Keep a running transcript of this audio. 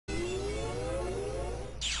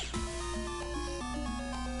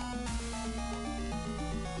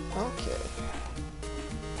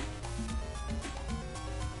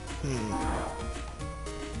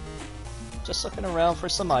Just looking around for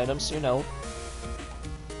some items, you know.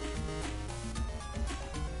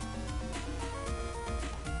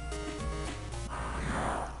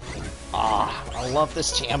 Ah, I love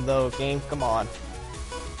this jam though, game. Come on.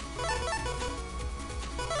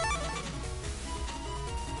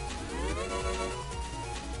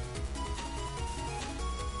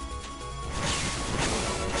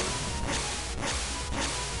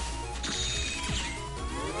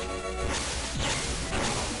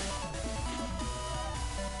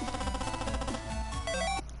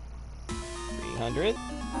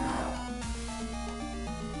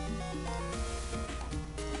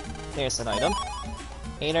 There's an item.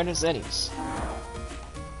 800 zennies.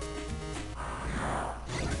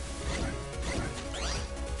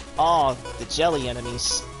 Oh, the jelly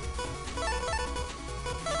enemies.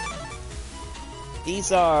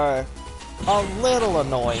 These are a little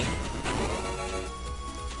annoying.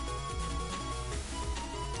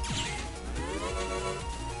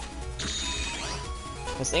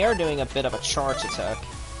 Because they are doing a bit of a charge attack.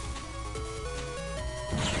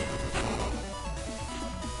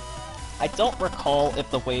 I don't recall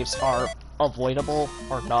if the waves are avoidable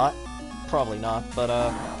or not. Probably not, but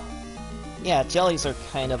yeah, jellies are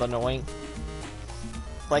kind of annoying.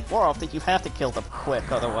 Like, more often you have to kill them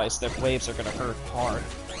quick, otherwise their waves are gonna hurt hard.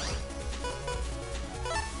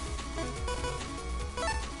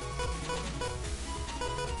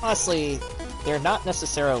 Honestly, they're not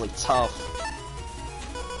necessarily tough.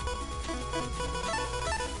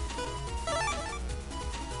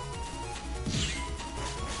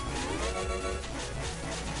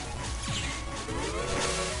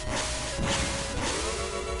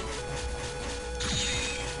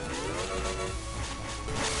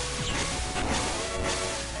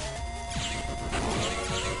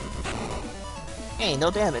 Hey,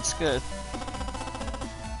 no damage, good.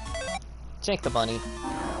 Take the money.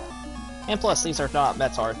 And plus, these are not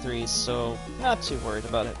Metar 3s, so not too worried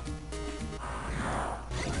about it.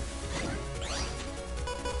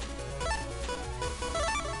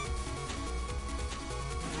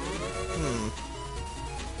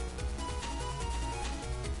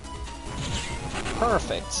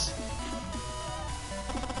 Perfect.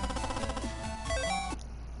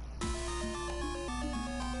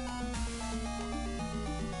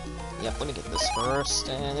 Yep, let me get this first,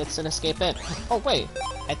 and it's an escape in. Oh wait,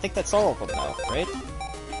 I think that's all of them now, right?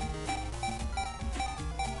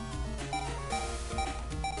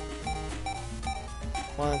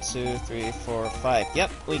 One, two, three, four, five. Yep,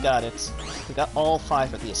 we got it. We got all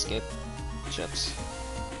 5 of the escape chips.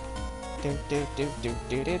 Do do do do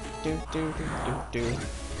do do do do do do.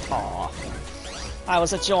 Aw, I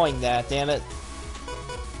was enjoying that. Damn it.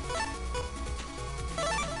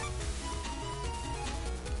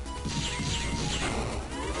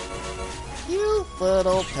 You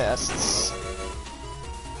little pests.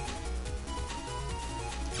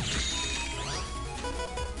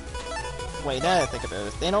 Wait, now that I think about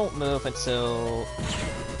it, they don't move until...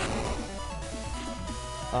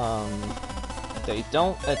 They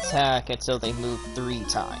don't attack until they move 3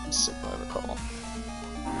 times, if I recall.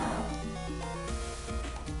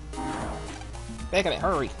 Back at it,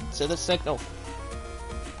 hurry! To the signal!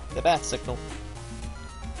 The bat signal.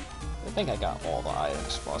 I think I got all the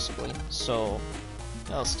items, possibly. So,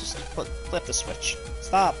 let's just flip the switch.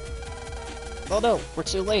 Stop! Oh no, we're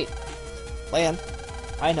too late. Land.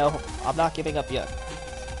 I know, I'm not giving up yet.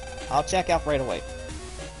 I'll check out right away.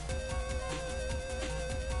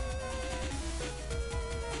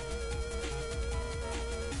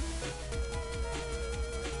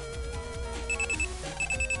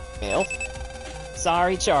 Mayl?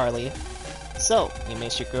 Sorry, Charlie. So, you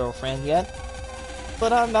miss your girlfriend yet?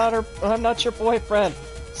 But I'm not your boyfriend.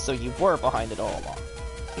 So you were behind it all along.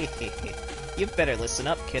 You better listen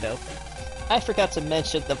up, kiddo. I forgot to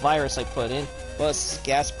mention the virus I put in was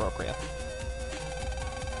gas program.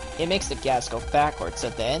 It makes the gas go backwards,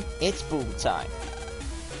 and then it's boom time.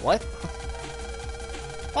 What?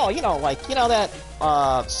 Oh, you know that,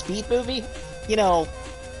 Speed movie? You know,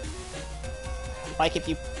 like if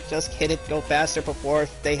you just hit it, go faster before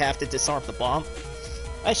they have to disarm the bomb?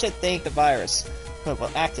 I should think the virus will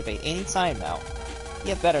activate any time now.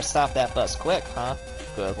 You better stop that bus quick, huh?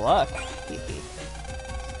 Good luck.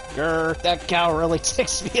 Grr, that cow really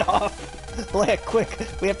ticks me off. Let quick,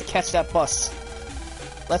 we have to catch that bus.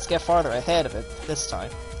 Let's get farther ahead of it this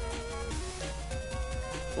time.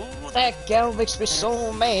 Ooh, that gal makes me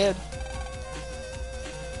so mad.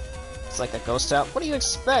 It's like a ghost town. What do you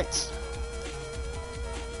expect?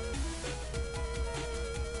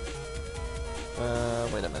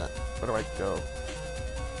 Wait a minute. Where do I go?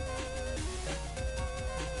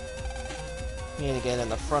 We need to get in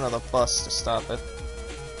the front of the bus to stop it.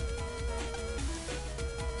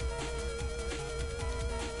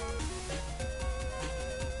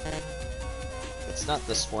 It's not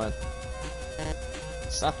this one.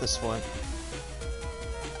 It's not this one.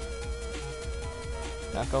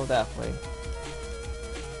 Not go that way.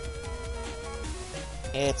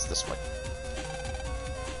 It's this way.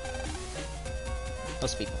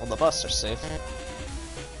 Those people on the bus are safe.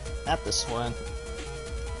 Not this one.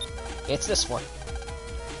 It's this one.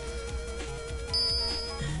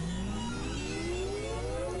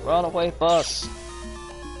 Runaway bus.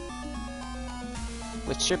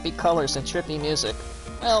 With trippy colors and trippy music.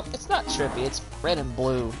 Well, it's not trippy, it's red and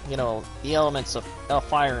blue. You know, the elements of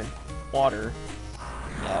fire and water.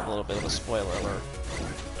 Yeah, a little bit of a spoiler alert.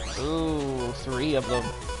 Ooh, 3 of them.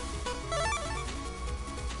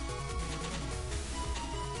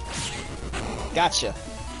 Gotcha.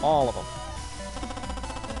 All of them.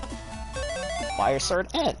 Fire sword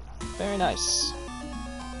and very nice.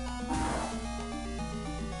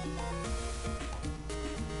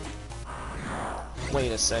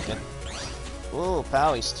 Wait a second. Ooh,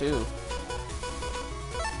 Powies too.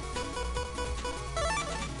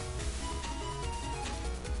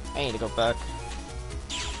 I need to go back.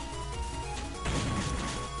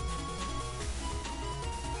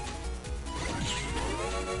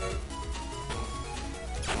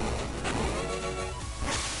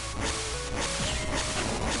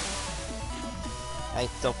 I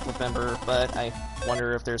don't remember, but I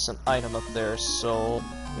wonder if there's an item up there, so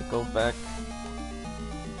let me go back.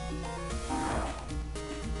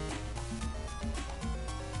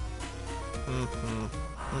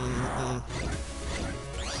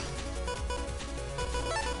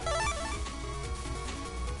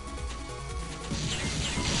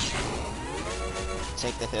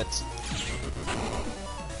 Take the hit.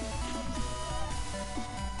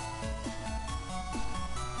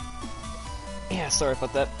 Yeah, sorry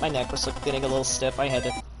about that. My neck was getting a little stiff. I had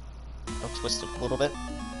to twist it a little bit.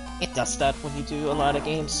 It does that when you do a lot of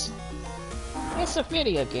games. It's a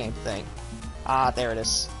video game thing. Ah, there it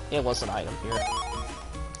is. It was an item here.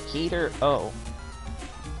 Heater O.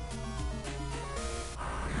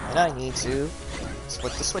 And I need to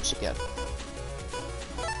split the switch again.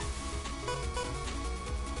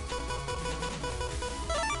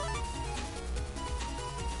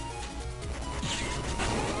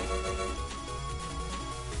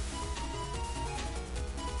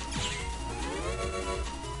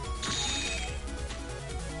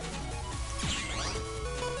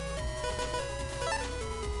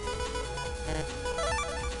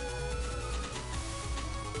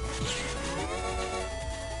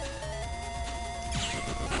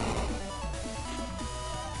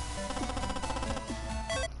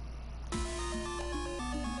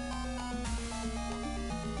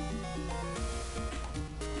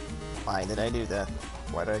 Why did I do that?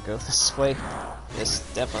 Why did I go this way? This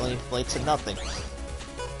definitely leads to nothing.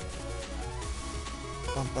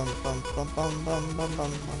 Bum bum bum bum bum bum bum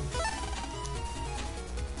bum bum.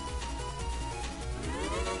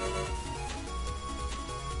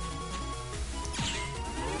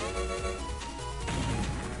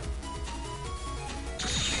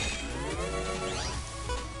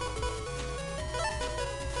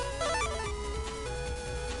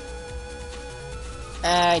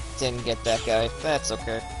 I didn't get that guy. That's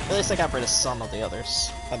okay. At least I got rid of some of the others'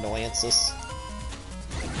 annoyances.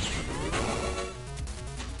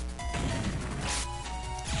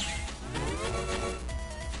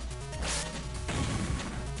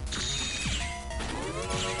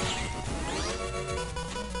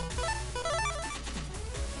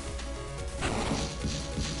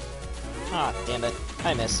 Ah, damn it.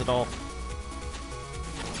 I missed it all.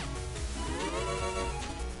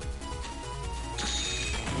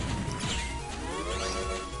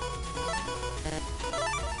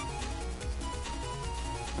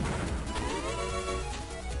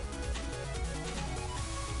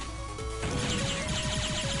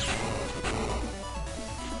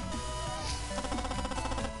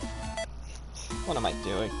 What am I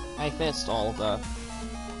doing? I missed all of that.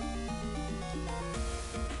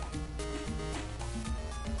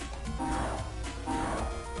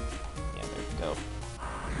 Yeah, there we go.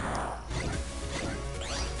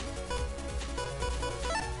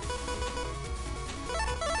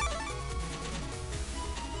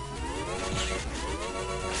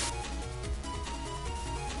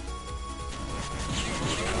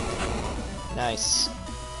 Nice.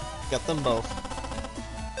 Got them both.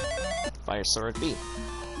 Fire Sword B.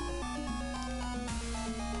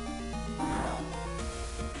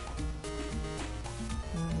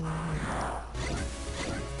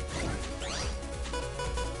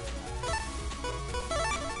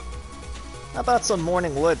 How about some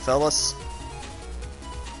morning wood, fellas?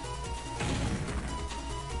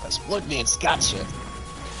 This wood means gotcha.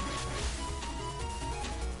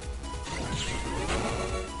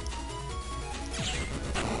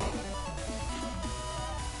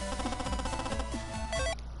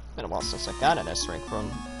 Been a while since I got an S rank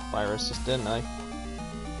from viruses, didn't I?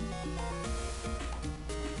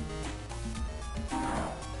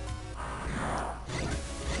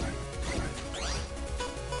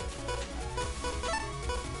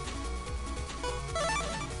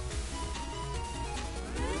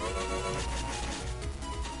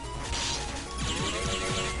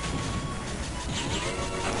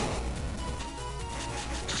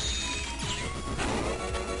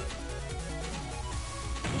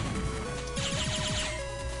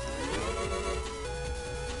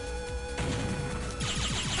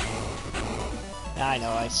 I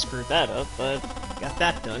know I screwed that up, but got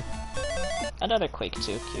that done. Another Quake 2,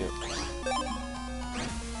 cute. I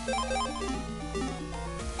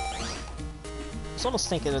was almost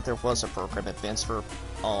thinking that there was a program advance for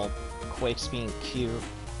all Quakes being cute.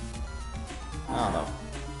 I don't know.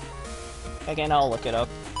 Again, I'll look it up.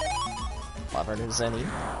 Clever as any.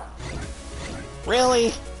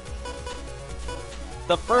 Really?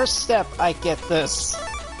 The first step, I get this.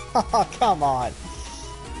 Oh, come on.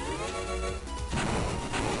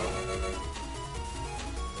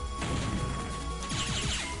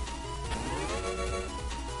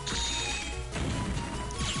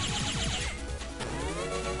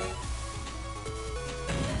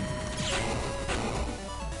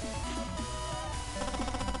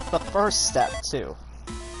 The first step, too.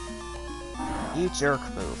 You jerk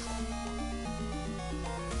move.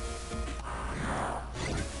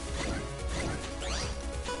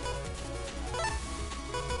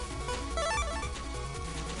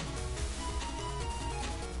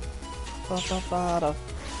 Ba-ba-ba-da,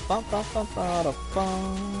 ba-ba-ba-ba-da-bum.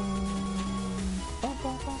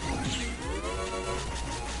 Ba-ba-ba-ba.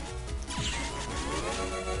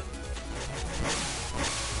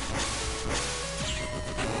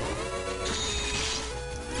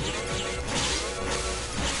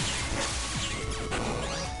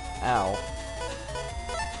 Ow.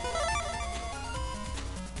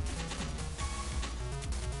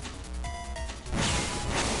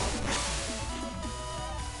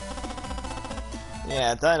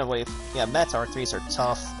 Yeah, Dino Wave. Yeah, Meta R3s are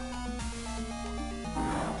tough.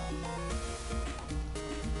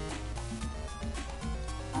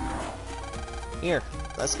 Here,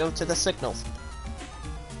 let's go to the signal.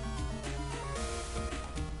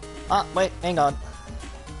 Ah, wait, hang on.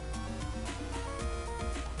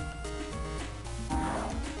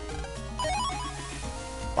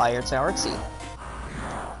 Fire Tower T.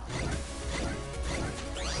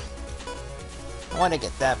 I want to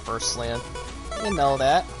get that first land. You know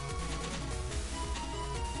that.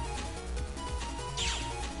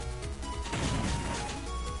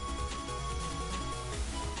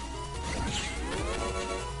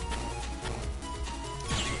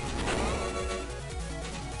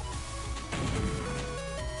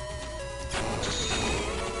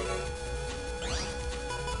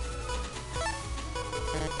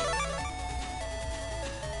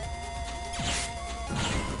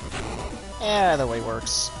 Yeah, the way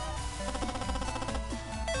works.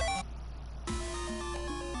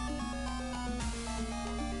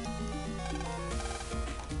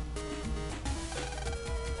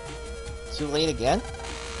 Too late again?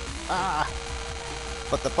 Ah!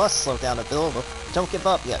 But the bus slowed down a bit. Don't give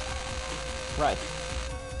up yet. Right.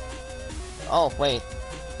 Oh, wait.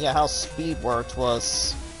 Yeah, how speed worked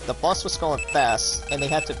was... the bus was going fast, and they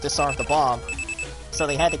had to disarm the bomb. So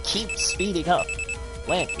they had to keep speeding up.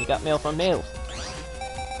 Lan, you got mail from Mayl.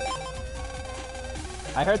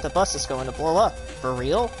 I heard the bus is going to blow up. For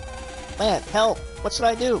real? Lan, help! What should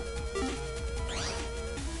I do?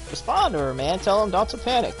 Respond to her, man. Tell him not to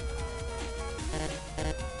panic.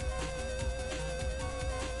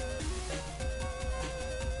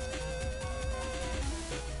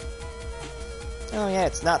 Oh yeah,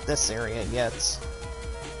 it's not this area yet.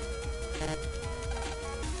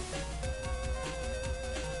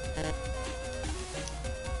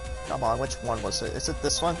 Come on, which one was it? Is it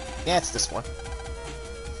this one? Yeah, it's this one.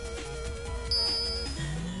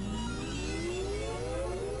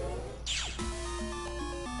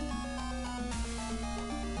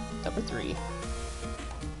 Number 3.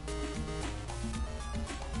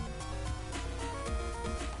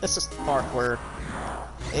 This is the part where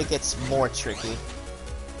it gets more tricky.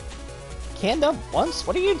 Kanda, once?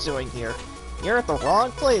 What are you doing here? You're at the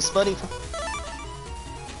wrong place, buddy.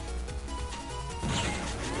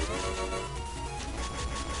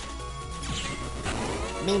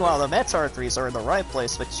 Meanwhile, the Metar 3s are in the right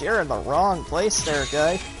place, but you're in the wrong place there,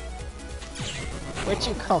 guy. Where'd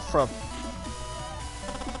you come from?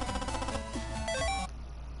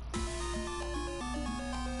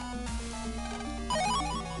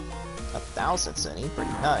 A 1,000 centi,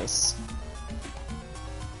 pretty nice.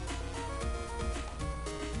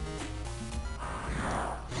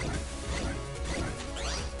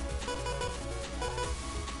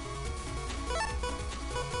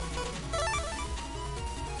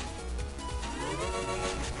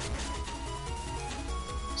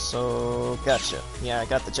 So, gotcha. Yeah, I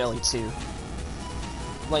got the jelly too.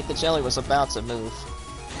 Like the jelly was about to move.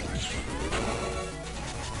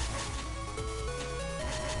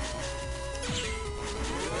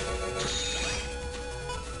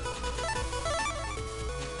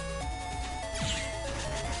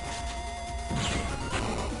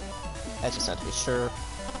 I just had to be sure.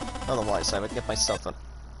 Otherwise, I would get myself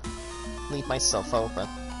leave myself open.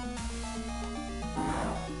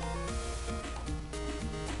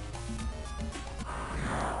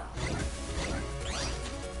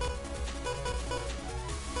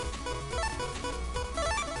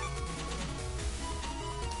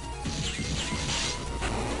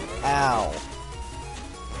 Ow.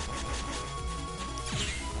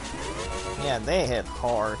 Yeah, they hit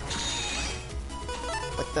hard.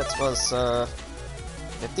 Like that was,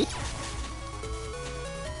 50?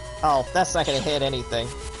 Oh, that's not gonna hit anything.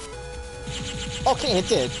 Okay, it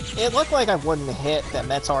did. It looked like I wouldn't hit that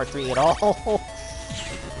Metar 3 at all.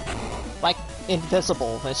 Like,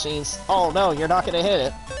 invisible machines. Oh no, you're not gonna hit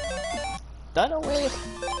it. Done away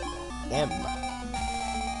with M.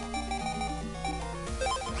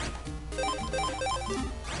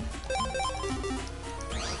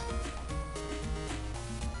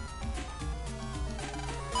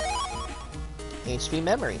 HP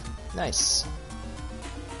memory. Nice.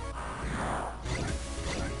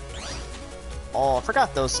 Oh, I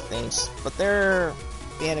forgot those things, but they're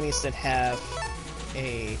the enemies that have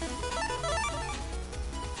a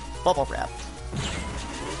bubble wrap.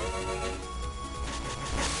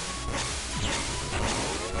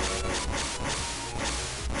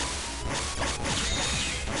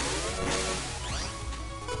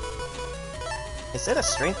 Is it a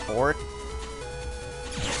strength board?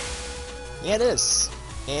 Yeah, it is.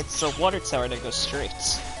 It's a water tower that goes straight.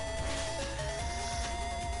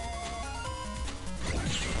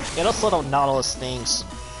 Yeah, those little Nautilus things.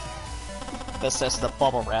 This says the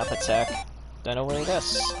bubble wrap attack. Don't know what it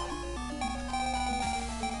is.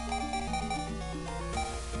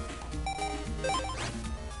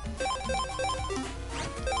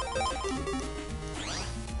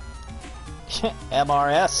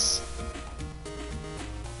 MRS.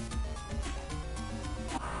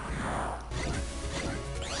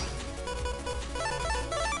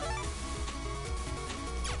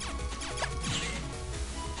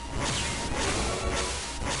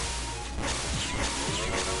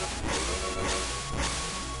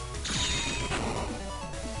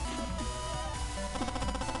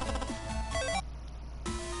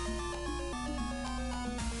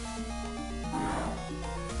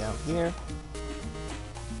 Down here.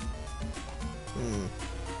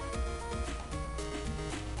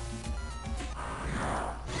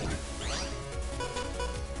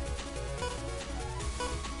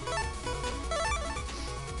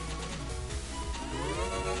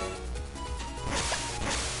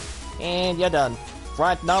 And you're done.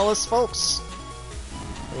 Fried Nautilus, folks.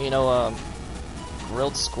 Or, you know,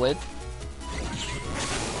 grilled squid.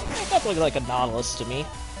 That looked like a Nautilus to me.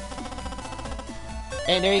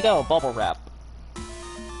 And there you go, bubble wrap.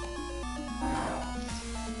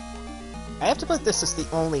 I have to put this as the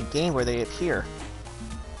only game where they appear.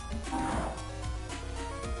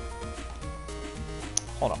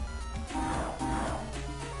 Hold on.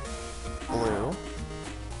 Blue.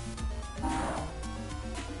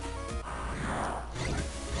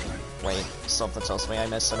 Wait, something tells me I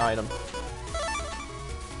missed an item.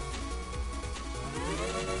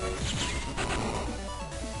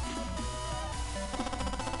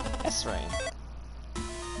 That's right.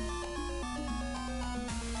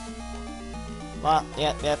 Ah,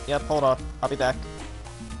 yep, hold on. I'll be back.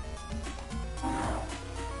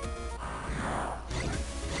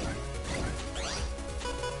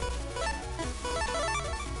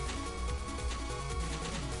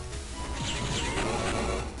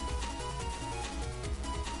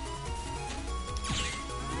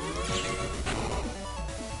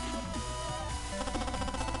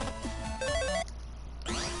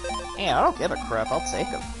 Yeah, I don't give a crap, I'll take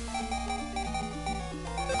him.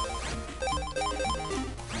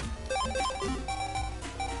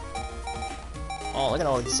 Oh, look at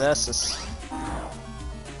all these S's.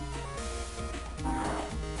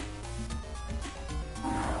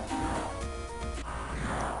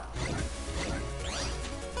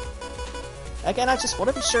 Again, I just want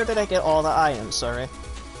to be sure that I get all the items, sorry.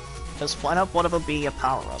 Because why not one of them be a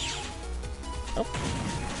power-up? Oh.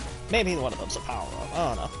 Maybe one of them's a power-up,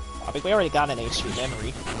 I don't know. I mean, we already got an HP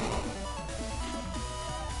memory.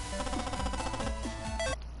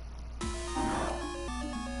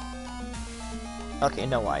 Okay,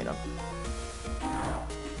 no item.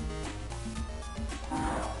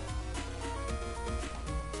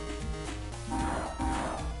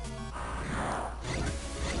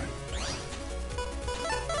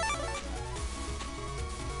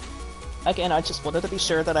 Again, I just wanted to be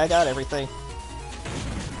sure that I got everything.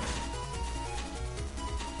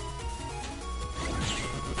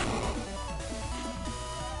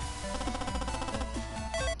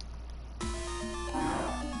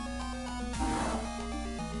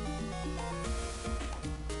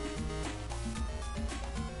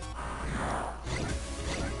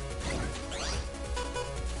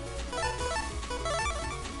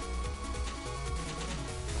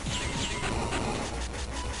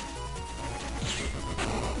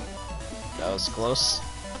 That was close.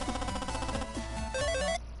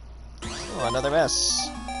 Oh, another S.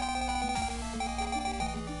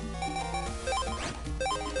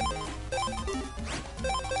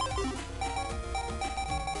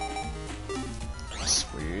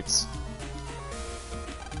 Sweet.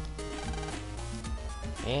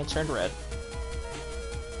 And turned red.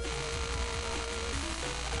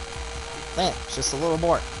 Man, just a little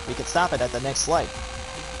more. We can stop it at the next light.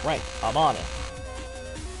 Right, I'm on it.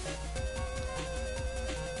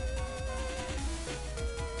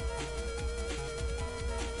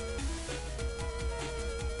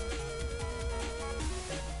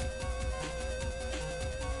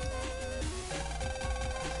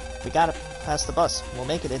 We gotta pass the bus. We'll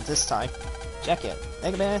make it in this time. Check in.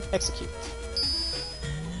 Mega Man, execute.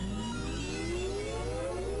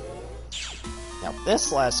 Now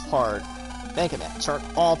this last part, Mega Man, turn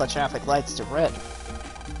all the traffic lights to red.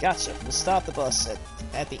 Gotcha. We'll stop the bus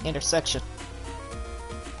at the intersection.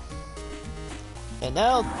 And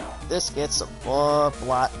now this gets a whole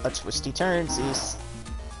lot of twisty turnsies.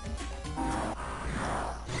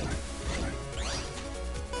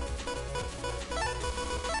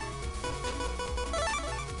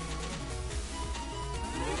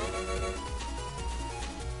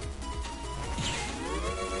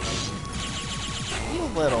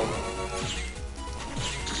 Little.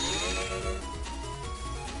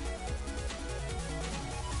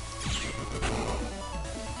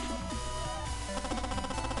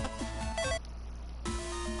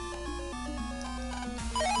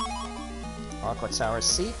 Aqua Tower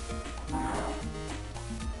C.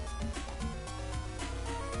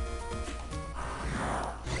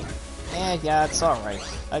 Yeah, it's alright.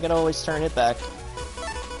 I can always turn it back.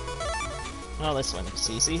 Oh, this one is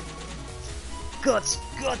easy. Guts!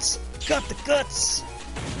 Guts! Got the guts!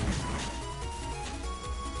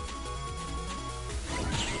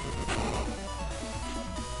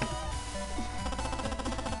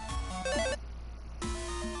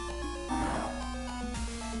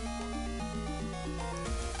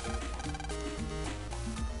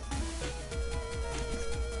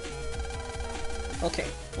 Okay,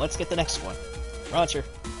 let's get the next one. Roger.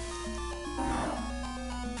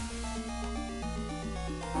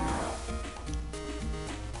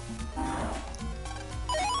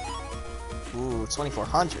 Ooh,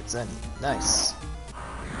 2400 Zenny. Nice.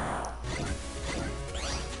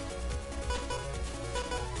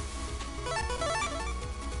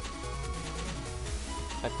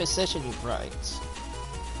 I position you right.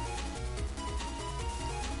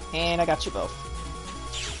 And I got you both.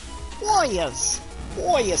 Warriors!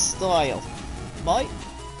 Warrior style! Mate?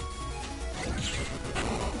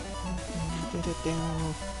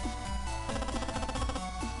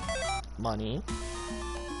 Money.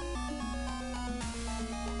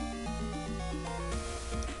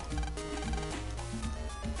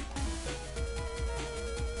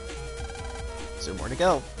 So more to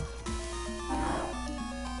go.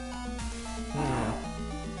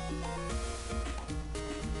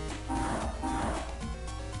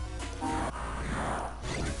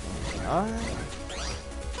 Alright.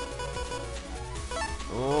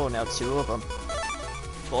 Oh, now two of them.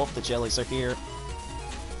 Both the jellies are here.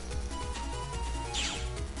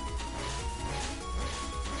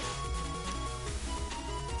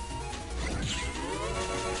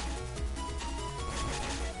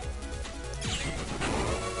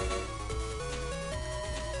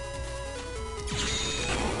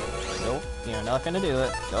 Nope, you're not gonna do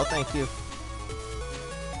it. No, thank you.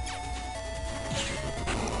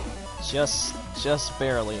 Just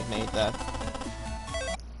barely made that.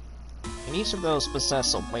 and each of those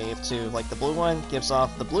possess a wave too. Like the blue one gives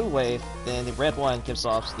off the blue wave, then the red one gives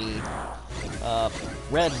off the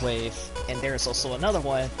red wave, and there's also another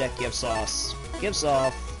one that gives off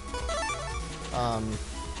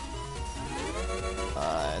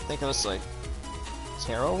I think it was like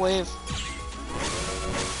Terra Wave.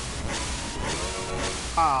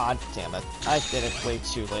 Ah, damn it! I did it way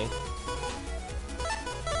too late.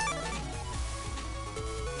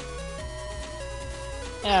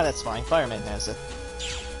 Yeah, that's fine. Fireman has it.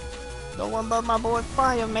 No one but my boy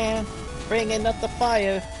Fireman, bringing up the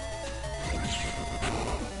fire.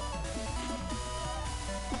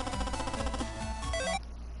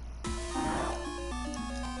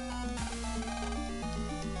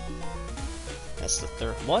 That's the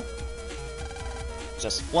third one.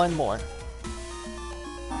 Just one more.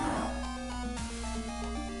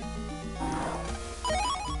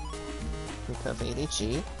 Recover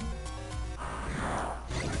ADG.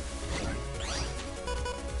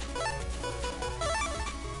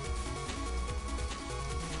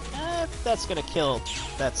 That's gonna kill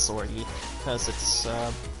that Sorgy, because it's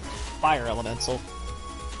fire elemental.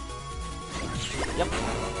 Yep.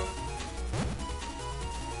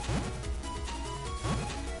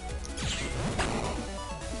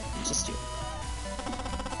 Just you.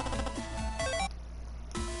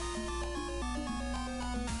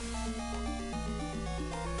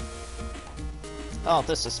 Oh,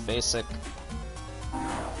 this is basic.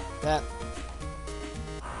 That.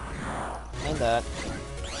 And that.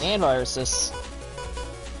 And viruses.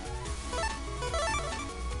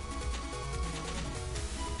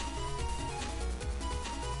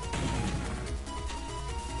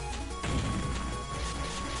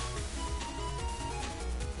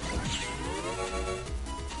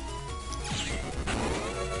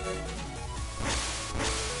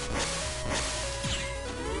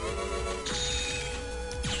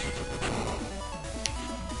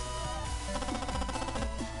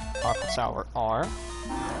 Aqua Tower R.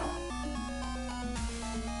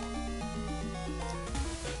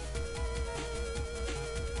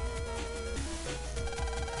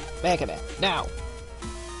 Mega Man, now!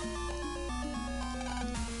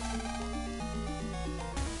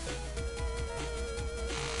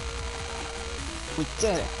 We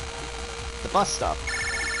did it! The bus stop.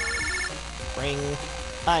 Ring.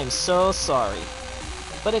 I'm so sorry.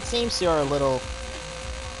 But it seems you're a little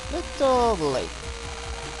late.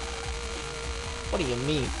 What do you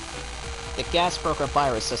mean? The gas broker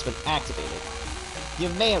virus has been activated. You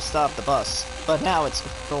may have stopped the bus, but now it's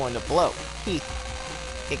going to blow.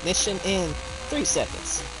 Ignition in 3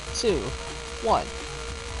 seconds. 2, 1.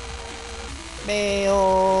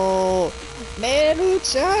 Mayl!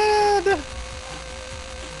 Manu-chan!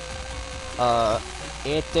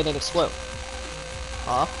 It didn't explode.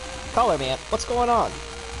 Huh? Colorman, what's going on?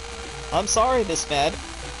 I'm sorry, Miss Mad.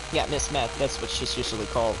 Yeah, Miss Mad, that's what she's usually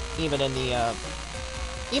called. Even in the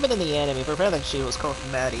anime, for rather she was called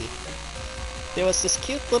Maddie. There was this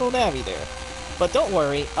cute little Navi there. But don't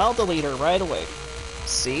worry, I'll delete her right away.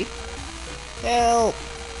 See? Help!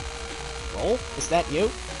 Roll? Is that you?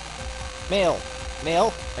 Mayl!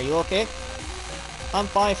 Mayl, are you okay? I'm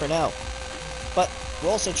fine for now. But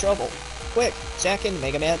Roll's in trouble. Quick, jack in,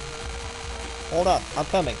 Mega Man. Hold up, I'm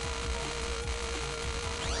coming.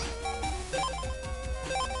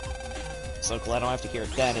 So glad I don't have to hear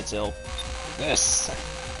that until this.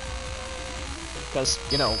 Because,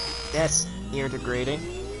 you know, that's ear degrading.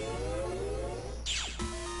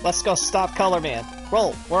 Let's go stop Colorman.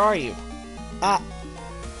 Roll, where are you? Ah.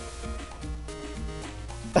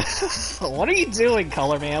 What are you doing,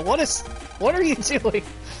 Colorman? What are you doing?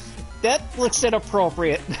 That looks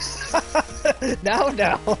inappropriate. No,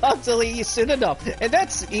 I'll delete you soon enough. And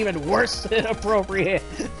that's even worse than inappropriate.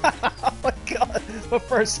 Oh my god. But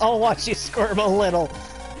first, I'll watch you squirm a little.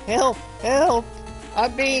 Help, help.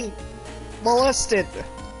 I'm being molested.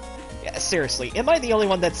 Yeah, seriously, am I the only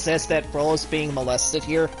one that says that Roll is being molested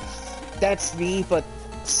here? That's me, but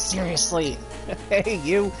seriously. Hey,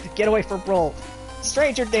 you, get away from Roll.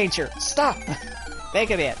 Stranger danger, stop!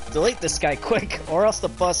 Mega Man, delete this guy quick, or else the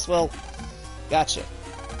bus will... Gotcha.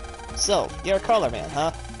 So, you're a Colorman,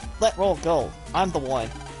 huh? Let Roll go. I'm the one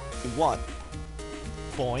you want.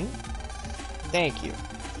 Boing. Thank you.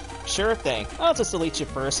 Sure thing. I'll just delete you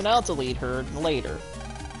first, and I'll delete her later.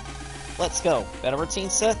 Let's go. Better routine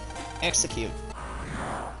set? Execute.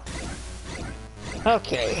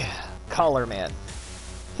 Okay, Colorman.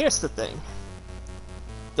 Here's the thing.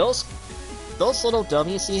 Those little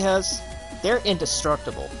W's he has, they're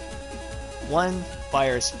indestructible. One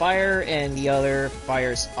fires fire, and the other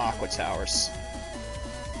fires aqua towers.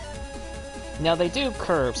 Now they do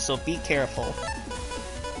curve, so be careful.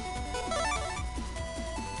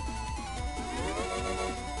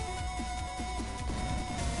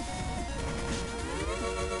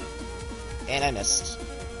 chemist.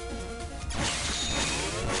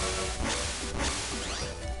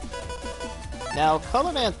 Now,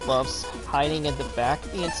 Colorman loves hiding in the back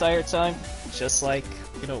the entire time, just like,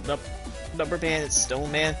 you know, Number Man and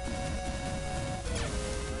Stone Man.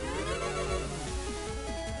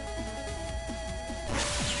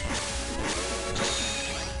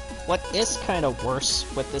 What is kind of worse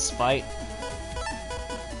with this fight,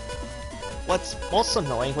 what's most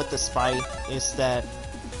annoying with this fight is that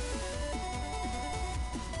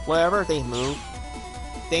wherever they move,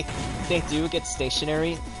 they do get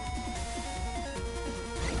stationary.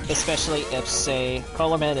 Especially if, say,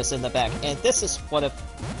 Colorman is in the back. And this is one of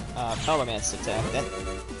Colorman's attack that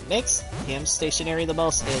makes him stationary the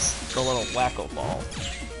most is the little wacko ball.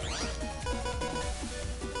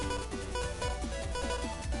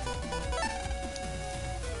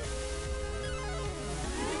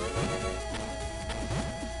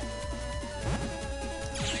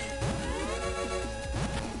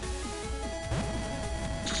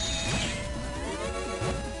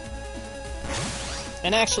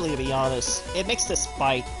 And actually, to be honest, it makes this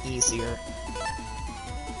fight easier.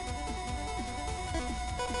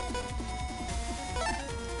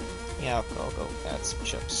 Yeah, I'll go add some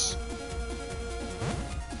chips.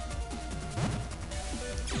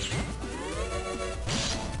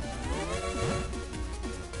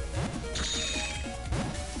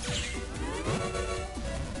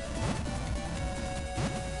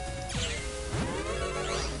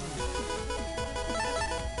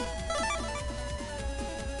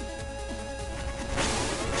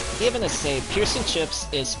 Given a say, piercing chips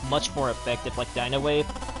is much more effective, like Dino Wave,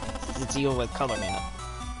 to deal with Colorman.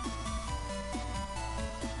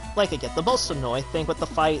 Like again, the most annoying thing with the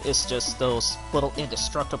fight is just those little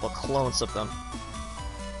indestructible clones of them.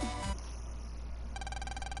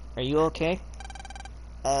 Are you okay?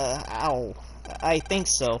 Ow. I think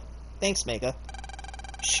so. Thanks, Mega.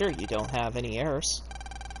 Sure you don't have any errors.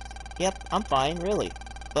 Yep, I'm fine, really.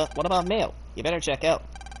 But what about Mayl? You better check out.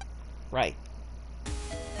 Right.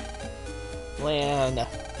 Lan.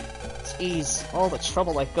 Jeez, all the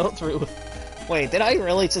trouble I go through. Wait, did I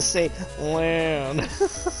really just say Lan?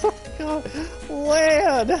 God,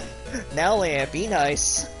 Lan! Now, Lan, be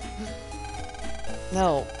nice.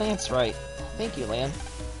 No, Lan's right. Thank you, Lan.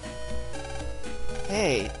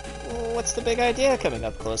 Hey, what's the big idea coming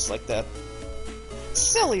up close like that?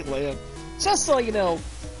 Silly Lan. Just so you know,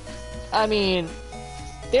 I mean,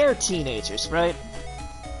 they're teenagers, right?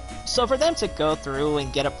 So for them to go through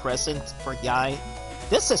and get a present for Yai,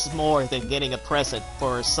 this is more than getting a present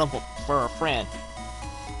for a friend.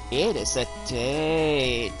 It is a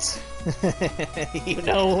date. You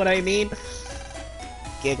know what I mean?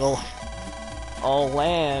 Giggle. Oh,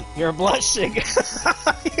 Lan, you're blushing.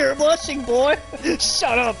 You're blushing, boy.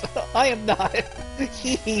 Shut up. I am not.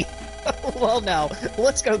 Well, now,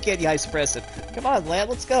 let's go get Yai's present. Come on, Lan,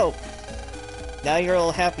 let's go. Now you're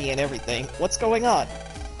all happy and everything. What's going on?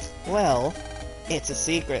 Well, it's a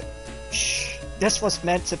secret. Shh. This was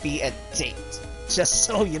meant to be a date. Just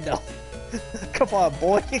so you know. Come on,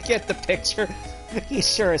 boy, you get the picture. He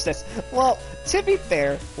sure is this. Well, to be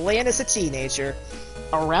fair, Lan is a teenager.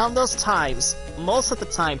 Around those times, most of the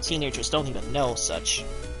time teenagers don't even know such.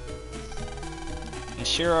 You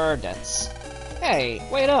sure are dense. Hey,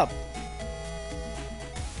 wait up!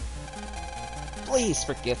 Please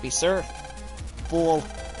forgive me, sir. Fool,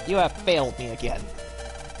 you have failed me again.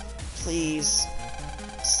 Please.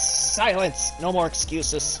 Silence! No more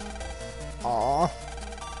excuses. Aww.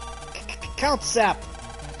 Count Zap!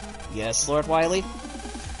 Yes, Lord Wily?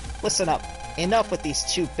 Listen up. Enough with these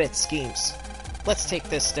 2-bit schemes. Let's take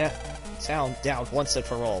this town down once and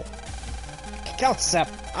for all. Count Zap,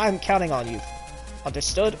 I'm counting on you.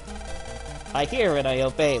 Understood? I hear and I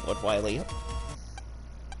obey, Lord Wily.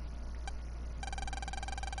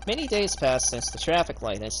 Many days passed since the traffic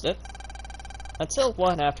light incident, until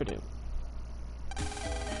one afternoon.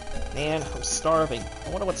 Man, I'm starving. I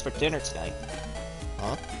wonder what's for dinner tonight.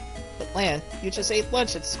 Huh? But Lan, you just ate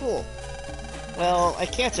lunch at school. Well, I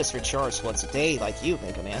can't just recharge once a day like you,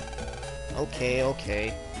 Mega Man.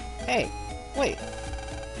 Okay. Hey, wait.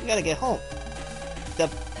 We gotta get home. The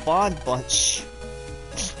Bond Bunch.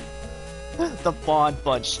 The Bond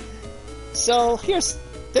Bunch. So,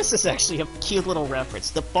 this is actually a cute little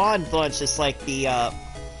reference. The Bond Bunch is like the,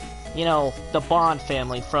 you know, the Bond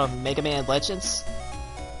family from Mega Man Legends.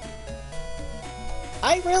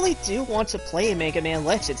 I really do want to play Mega Man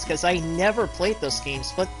Legends, because I never played those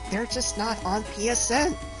games, but they're just not on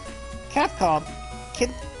PSN. Capcom,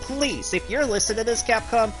 please, if you're listening to this,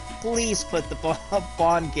 Capcom, please put the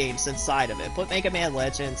Bond games inside of it. Put Mega Man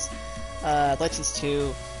Legends, Legends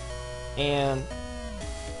 2, and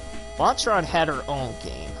Bontron had her own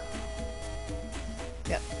game.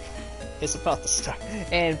 Yeah, it's about to start.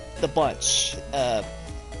 And the bunch, the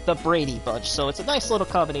Brady bunch. So it's a nice little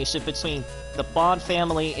combination between the Bond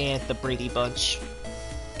family and the Brady bunch.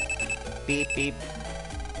 Beep, beep.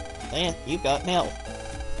 Lan, you got mail.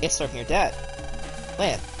 It's from your dad.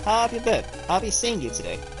 Lan, how have you been? I'll be seeing you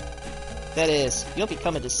today. That is, you'll be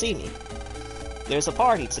coming to see me. There's a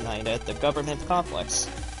party tonight at the government complex.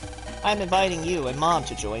 I'm inviting you and Mom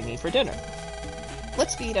to join me for dinner.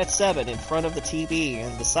 Let's meet at 7 in front of the TV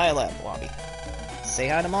in the Scilab lobby. Say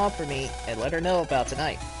hi to Mom for me and let her know about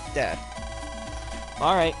tonight, Dad.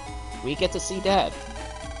 Alright, we get to see Dad.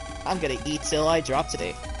 I'm gonna eat till I drop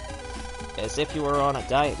today. As if you were on a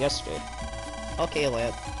diet yesterday. Okay,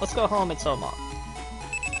 lad, let's go home and tell Mom.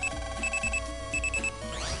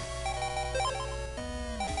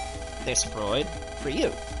 There's Freud. For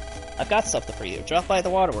you. I've got something for you. Drop by the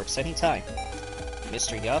waterworks anytime.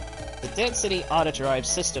 Mr. Yup, the density auto drive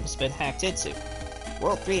system's been hacked into.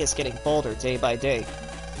 World 3 is getting bolder day by day.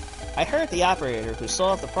 I heard the operator who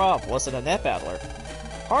solved the problem wasn't a net battler.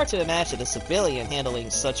 Hard to imagine a civilian handling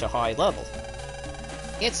such a high level.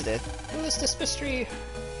 Incident? Who is this mystery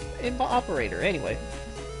operator, anyway?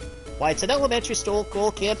 Why, it's an elementary school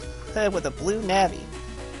kid with a blue navy.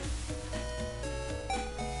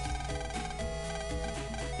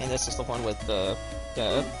 And this is the one with the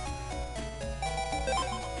dad.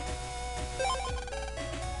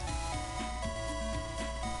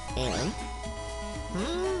 And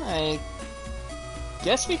I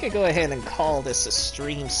guess we could go ahead and call this a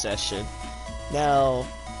stream session. Now,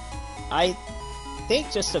 I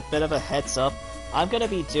think just a bit of a heads up, I'm gonna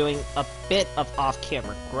be doing a bit of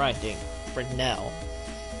off-camera grinding for now,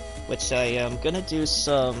 which I am gonna do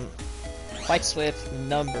some fights with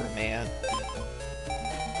Number Man.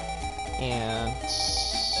 And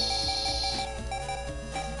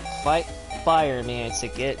fight Fireman to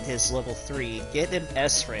get his level 3, get him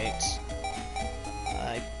S ranked.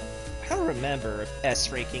 I don't remember if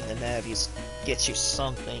S ranking the navies gets you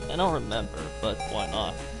something. I don't remember, but why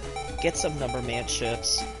not? Get some Number Man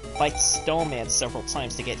chips. Fight Stoneman several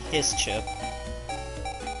times to get his chip.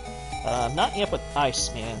 Not yet with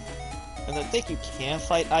Iceman. And I think you can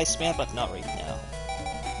fight Iceman, but not right now.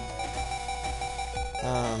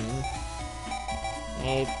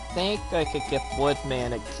 I think I could get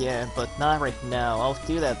Woodman again, but not right now. I'll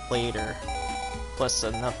do that later. Plus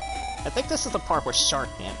enough. I think this is the part where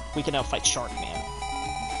Sharkman. We can now fight Sharkman.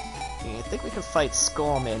 I think we can fight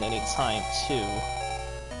Skullman anytime too.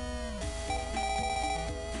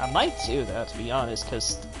 I might do that, to be honest,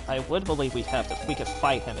 because I would believe we could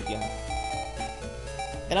fight him again.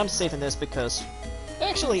 And I'm saving this because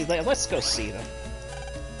actually, let's go see them.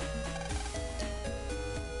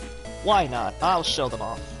 Why not? I'll show them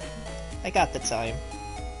off. I got the time.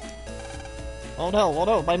 Oh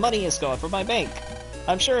no, my money is gone from my bank.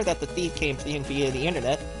 I'm sure that the thief came in via the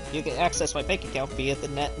internet. You can access my bank account via the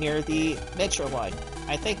net near the metro line.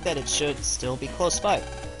 I think that it should still be close by.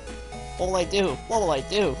 What will I do? What will I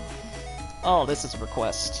do? Oh, this is a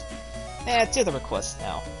request. Do the request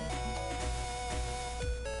now.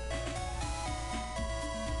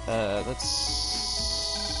 Let's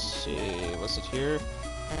see, was it here?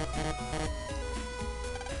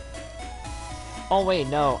 Oh wait,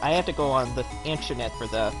 no, I have to go on the internet for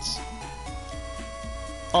that.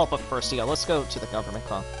 Oh, but first, yeah, let's go to the government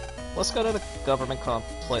Let's go to the government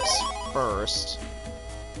complex first.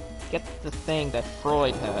 Get the thing that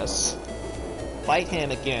Freud has. Fight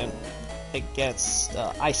him again against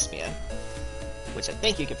Iceman, which I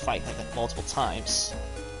think you can fight him multiple times.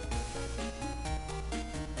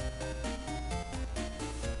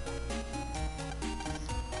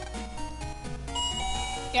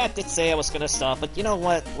 Yeah, I did say I was gonna stop, but you know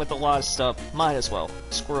what? With a lot of stuff, might as well.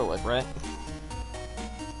 Screw it, right?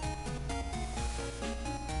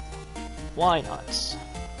 Why not?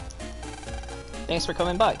 Thanks for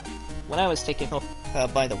coming by. When I was taken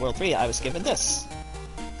by the World 3, I was given this.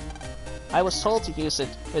 I was told to use it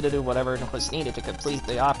to do whatever was needed to complete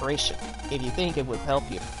the operation. If you think it will help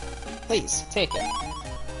you, please, take it.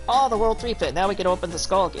 Oh, the World 3 pit! Now we can open the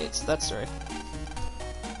Skull Gates, that's right.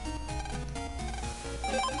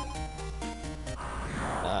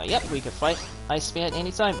 Yep, we can fight Iceman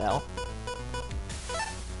anytime now.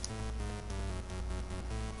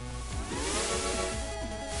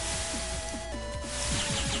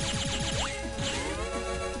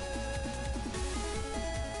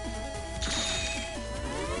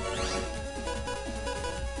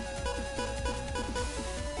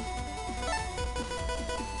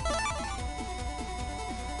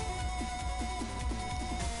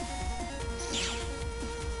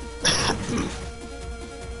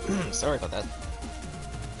 sorry about that.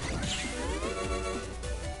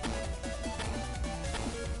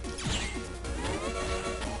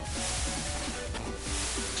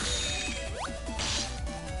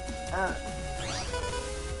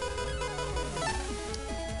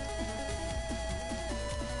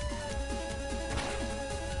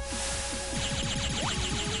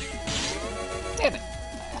 Damn it!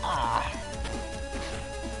 Ah.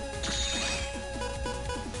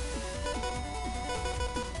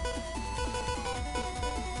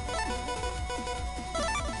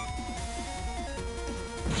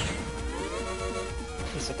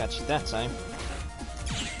 At least I got you that time.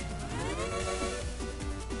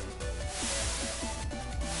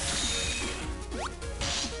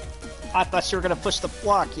 I thought you were gonna push the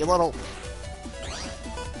block, you little...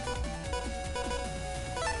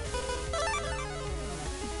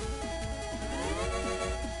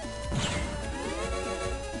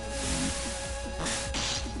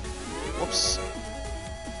 Whoops.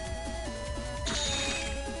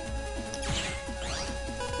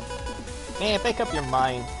 Man, make up your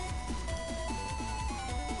mind.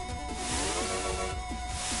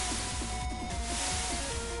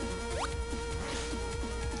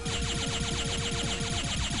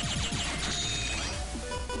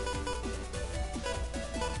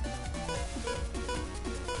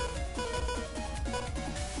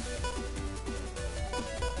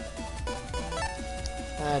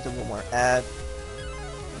 Do one more ad.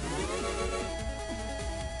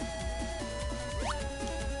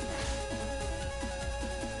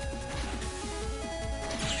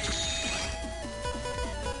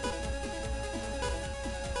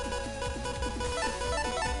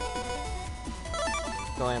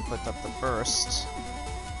 Go ahead and put up the burst.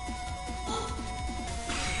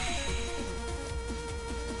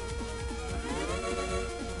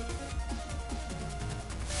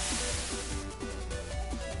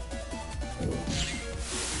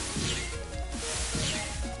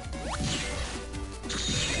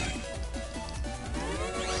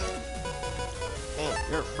 Man,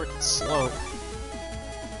 you're freaking slow.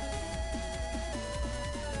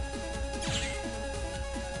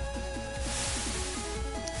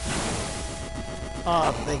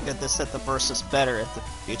 Oh, thank goodness that the burst is better at the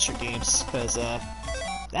future games, because,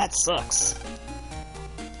 that sucks.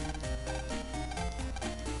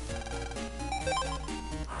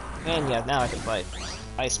 And yeah, now I can fight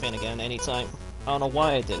Iceman again anytime. I don't know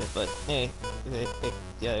why I did it, but hey,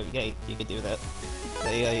 yeah, you could do that.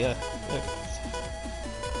 Yeah.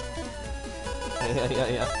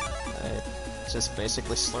 I just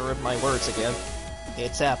basically slurred my words again.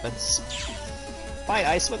 It happens. Fight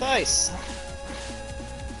ice with ice!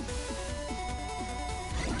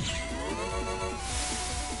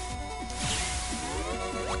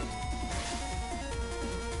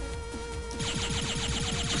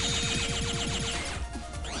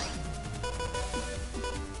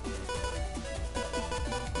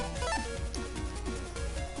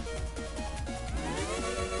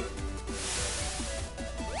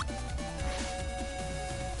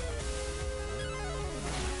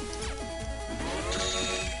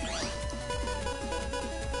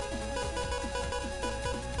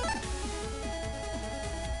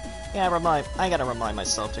 Yeah, I gotta remind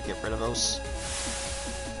myself to get rid of those.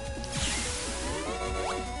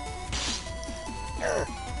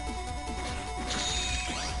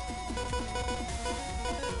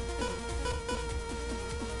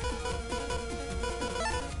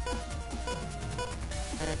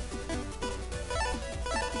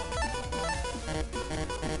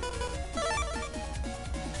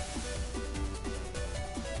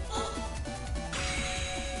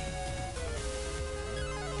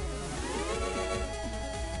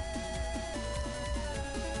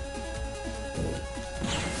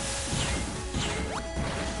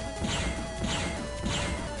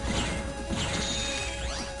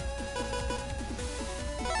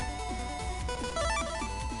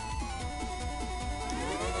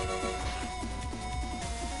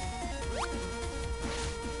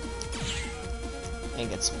 And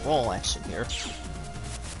get some roll action here.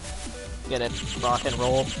 Get it? Rock and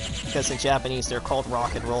roll. Because in Japanese they're called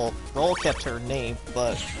rock and roll. Roll kept her name,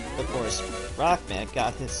 but of course Rockman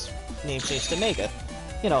got his name changed to Mega.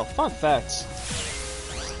 You know, fun fact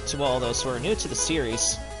to all those who are new to the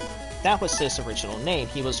series, that was his original name.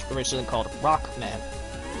 He was originally called Rockman.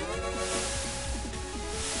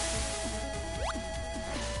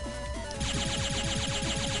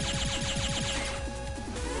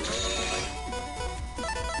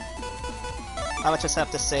 I would just have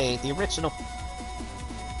to say, the original...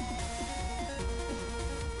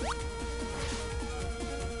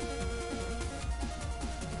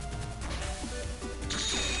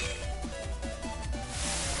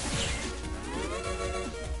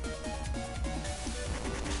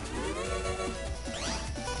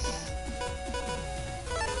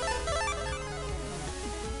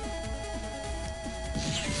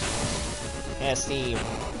 as the...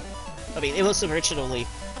 I mean, it was originally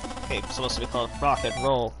supposed to be called Rock and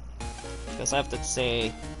Roll. Because I have to say...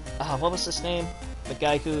 what was his name? The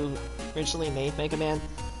guy who originally made Mega Man?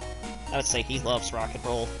 I would say he loves rock and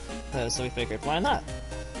roll. So we figured, why not?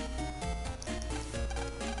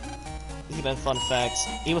 Even fun facts,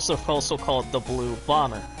 he was also called the Blue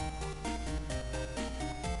Bomber.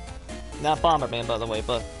 Not Bomberman, by the way,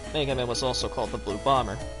 but Mega Man was also called the Blue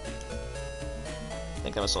Bomber. I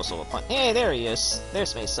think that was also a pun. Hey, there he is.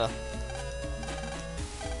 There's Mesa.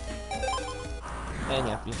 And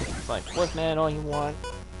yeah, you can fight Wolfman all you want.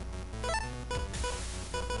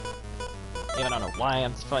 Even I don't know why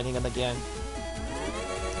I'm fighting him again.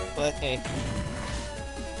 But hey,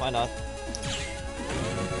 why not?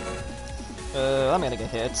 I'm gonna get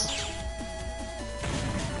hit.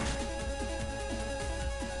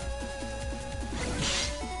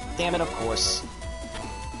 Damn it, of course.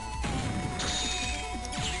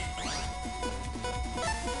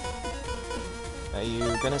 Are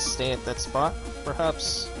you gonna stay at that spot,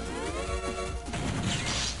 perhaps?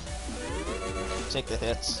 Take the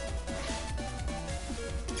hits.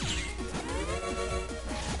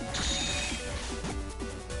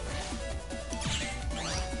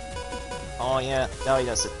 Oh yeah, now he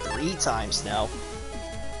does it 3 times now.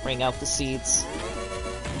 Bring out the seeds.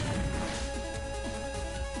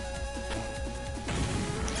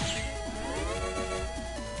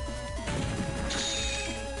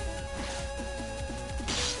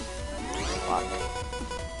 Fuck.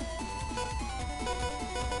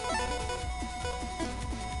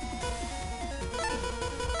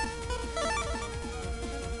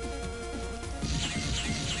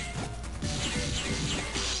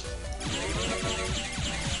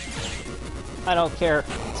 I don't care.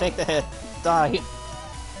 Take the hit. Die.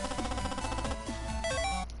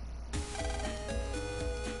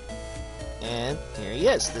 And here he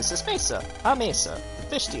is. This is Mesa. I'm Mesa, the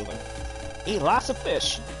fish dealer. Eat lots of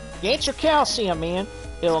fish. Get your calcium, man.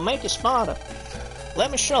 It'll make you smarter.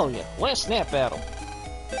 Let me show you. Let's snap battle.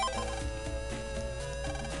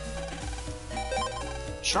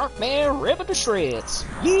 Sharkman, rip it to shreds.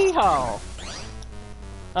 Yeehaw!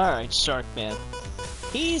 Alright, Sharkman.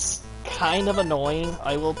 He's kind of annoying,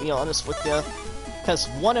 I will be honest with you, because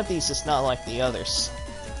one of these is not like the others.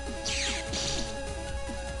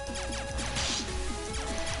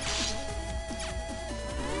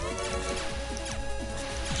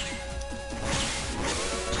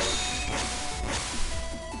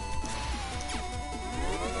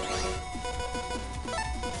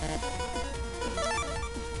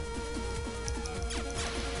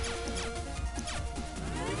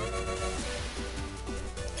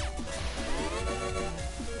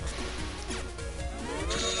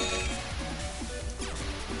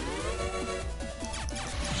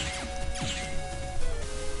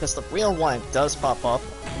 Because the real one does pop up.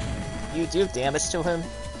 You do damage to him.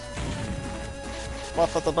 But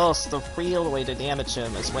for the most, the real way to damage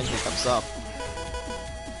him is when he comes up.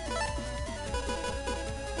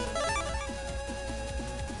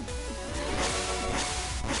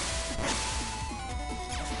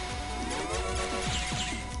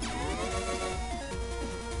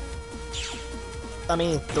 I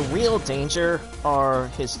mean, the real danger are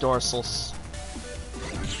his dorsals.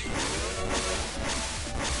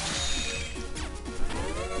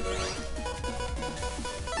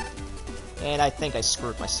 And I think I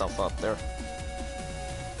screwed myself up there.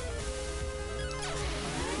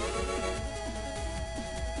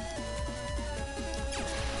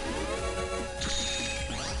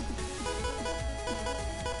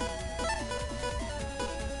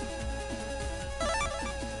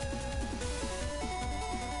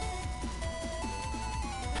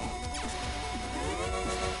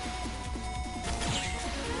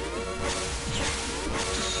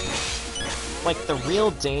 Like, the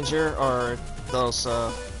real danger are those,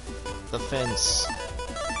 the fins.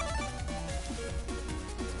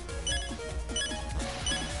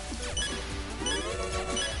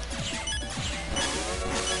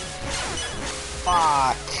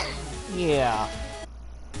 Fuck! Yeah.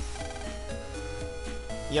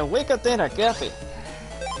 You're weaker than a guppy.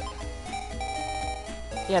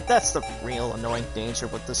 Yeah, that's the real annoying danger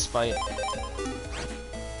with this fight.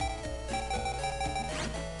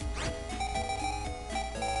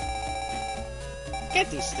 Get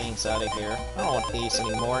these things out of here. I don't want these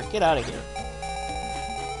anymore. Get out of here.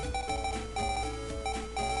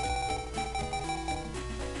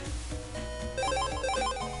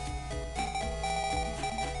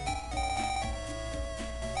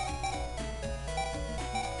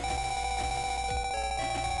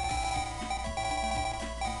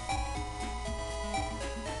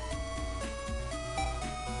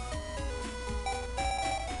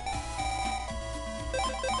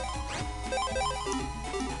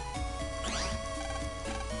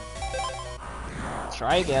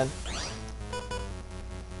 Try again.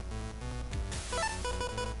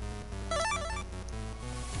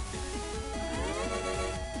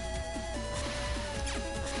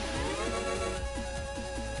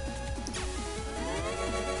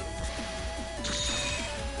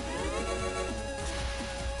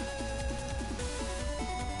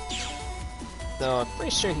 Though I'm pretty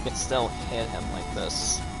sure he could still hit him like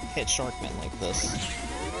this. Hit Sharkman like this.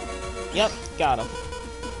 Yep, got him.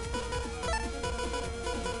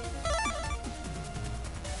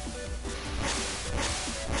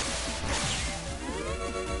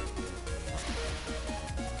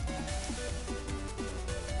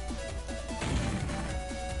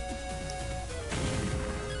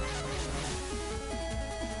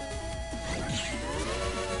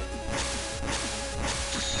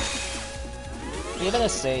 Even to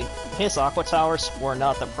say, his Aqua Towers were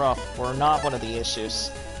not one of the issues.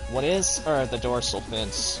 What is are the dorsal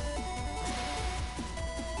fins.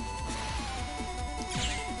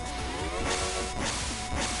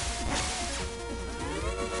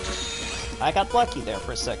 I got lucky there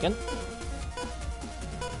for a second.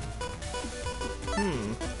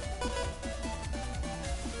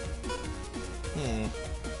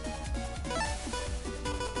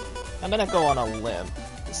 I'm gonna go on a limb.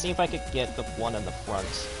 See if I could get the one in the front.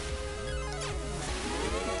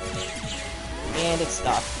 And it's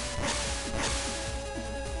not.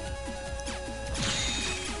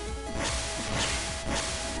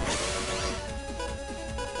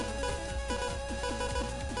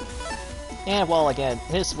 And well, again,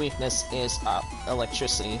 his weakness is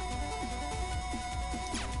electricity.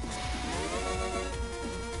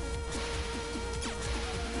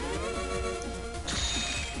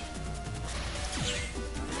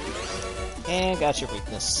 And got your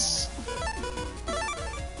weakness.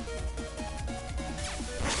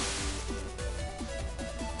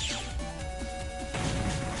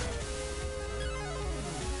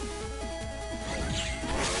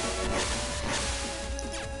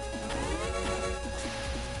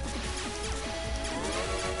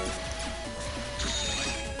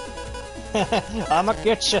 I'ma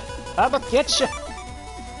get you! I'ma get you!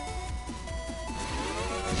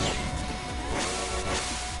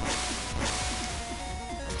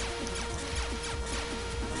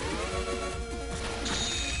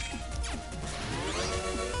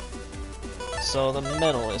 So the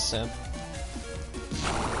middle is him.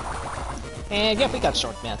 And yep, we got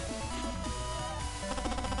Sharkman.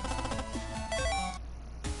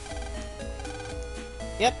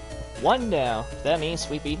 Yep, one down. That means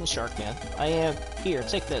we've beaten Sharkman. I am here,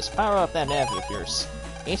 take this. Power up that nav of yours.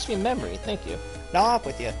 HP memory, thank you. Now off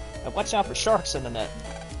with you. And watch out for sharks in the net.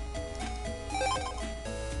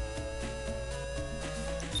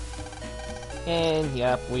 And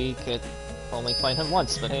yep, we could only fight him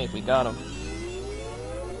once, but hey, we got him.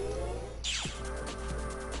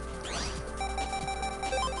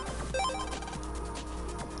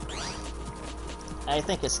 I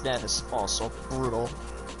think his net is also brutal.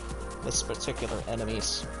 This particular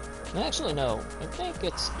enemies. Actually, no. I think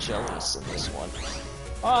it's Jellies in this one.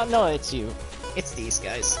 Oh, no, it's you. It's these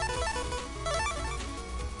guys.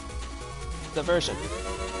 Diversion.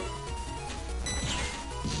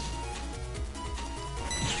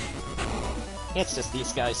 It's just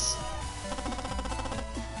these guys.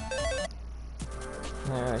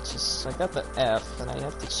 Alright, I got the F, and I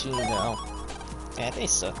have the G now. And they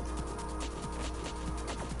suck.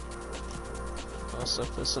 Also,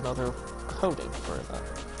 there's another coding for them.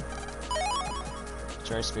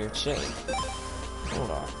 Jar Spirit Shade.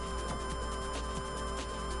 Hold on.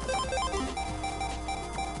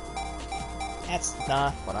 That's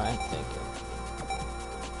not what I'm thinking.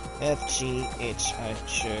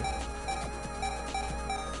 F-G-H-I-J.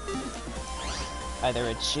 Either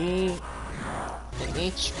a G, an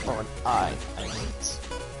H, or an I need.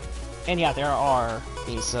 And yeah, there are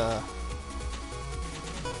these,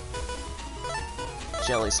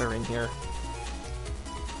 jellies are in here.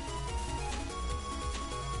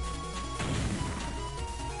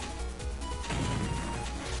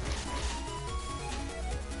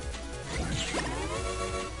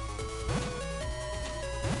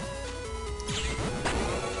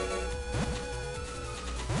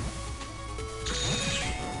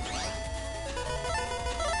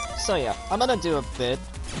 So yeah, I'm gonna do a bit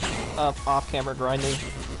of off-camera grinding,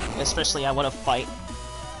 especially I want to fight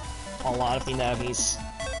a lot of the navies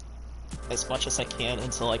as much as I can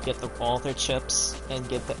until I get all their chips and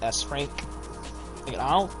get the S rank. I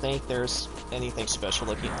don't think there's anything special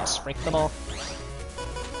if you S rank them all.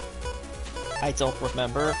 I don't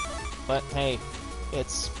remember, but hey,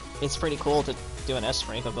 it's pretty cool to do an S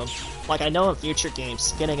rank of them. Like, I know in future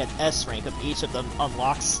games, getting an S rank of each of them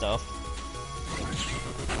unlocks stuff.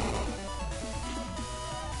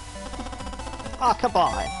 Ah, come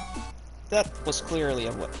on! That was clearly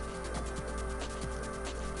a whip.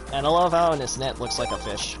 And I love how in his net looks like a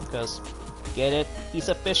fish, because, get it? He's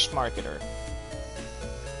a fish marketer.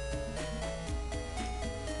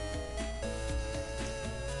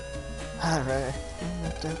 Alright.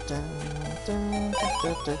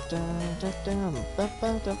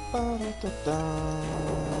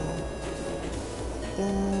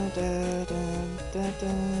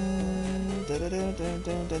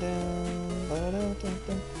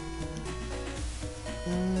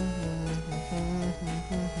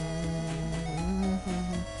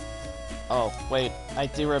 Oh, wait, I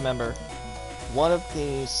do remember. One of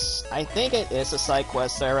these, I think it is a side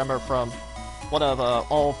quest I remember from one of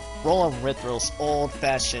Roland Rithrill's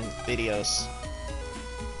old-fashioned videos.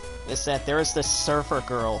 Is that there is this surfer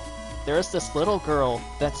girl. There is this little girl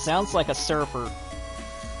that sounds like a surfer.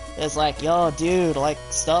 It's like, yo, dude, like,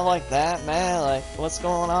 stuff like that, man, like, what's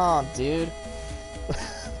going on, dude?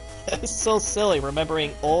 It's so silly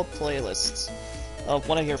remembering old playlists of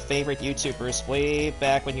one of your favorite YouTubers way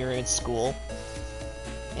back when you were in school.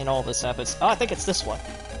 And all this happens. Oh, I think it's this one.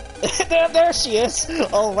 there she is!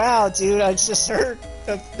 Oh wow, dude, I just heard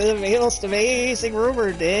the most amazing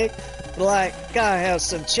rumor, Dick. Like, gotta have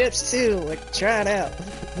some chips too, like, try it out.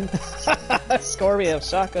 Scorpio,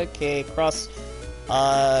 Shotgun K, Cross.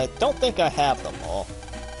 Don't think I have them all.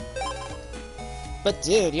 But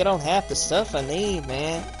dude, you don't have the stuff I need,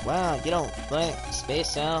 man. Wow, you don't, like,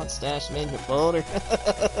 space out, stash them in your folder.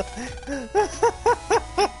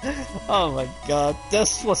 Oh my god,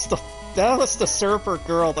 that was the surfer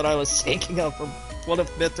girl that I was thinking of from one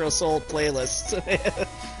of Mithra's old playlists.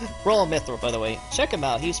 Roll Mithra, by the way. Check him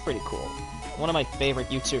out, he's pretty cool. One of my favorite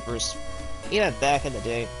YouTubers, even back in the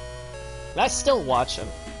day. And I still watch him.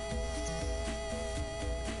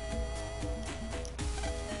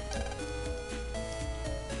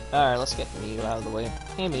 Alright, let's get Mew out of the way.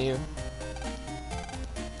 Hey, Mew.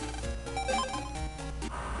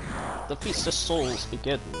 The Feast of Souls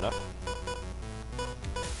begin.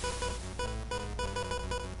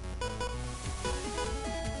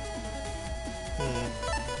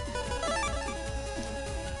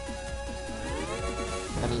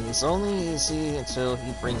 I mean, it's only easy until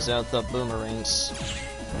he brings out the boomerangs.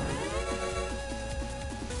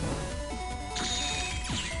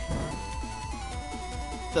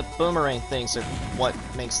 The boomerang things are what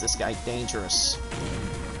makes this guy dangerous.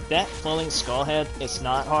 That floating skull head is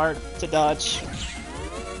not hard to dodge.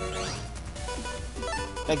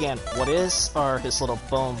 Again, what is are his little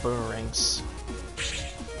bone boomerangs.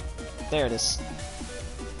 There it is.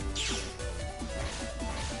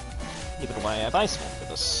 Even why I have Iceman for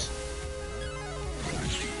this.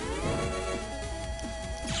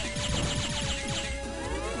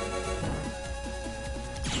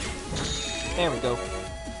 There we go.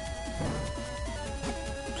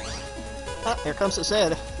 Ah, here comes his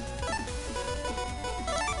head.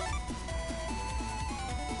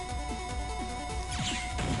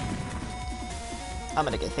 I'm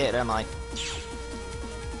gonna get hit, am I?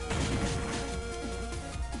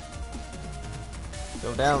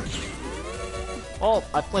 Go down. Oh,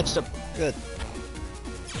 I flinched him. Good.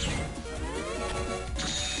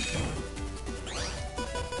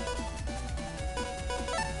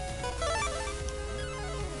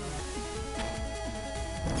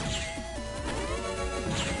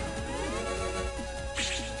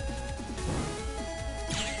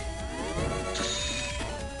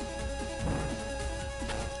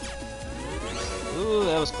 Ooh,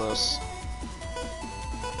 that was close.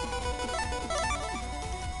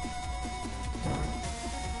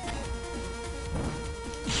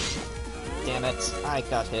 Damn it, I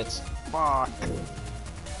got hit. Fuck.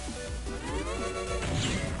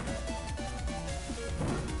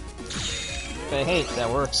 But hey, that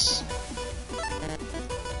works.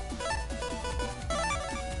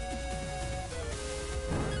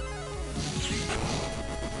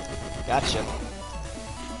 Gotcha.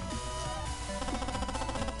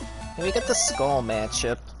 Can we get the Skullman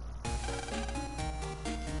chip?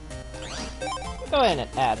 Go ahead and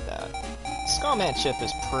add that. Skullman chip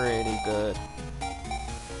is pretty good.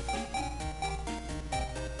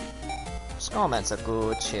 Skullman's a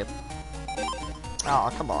good chip. Oh,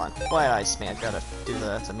 come on. Why Iceman gotta do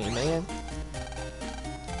that to me, man?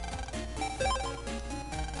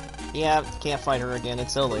 Yeah, can't fight her again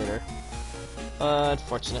until later.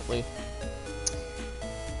 Unfortunately.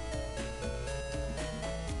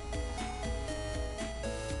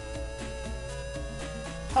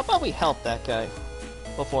 How about we help that guy?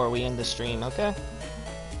 before we end the stream, okay?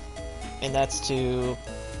 And that's to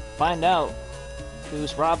find out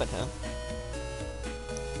who's robbing him.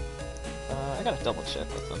 I gotta double check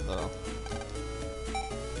with him though.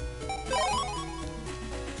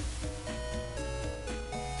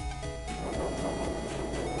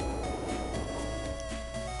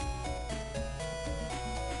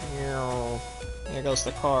 Here goes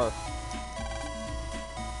the car.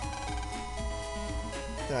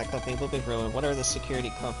 That company will be ruined. What are the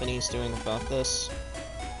security companies doing about this?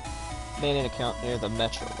 Made an account near the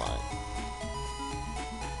metro line.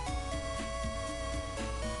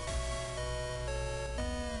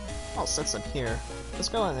 Oh, since I'm here, let's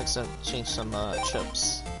go and exchange some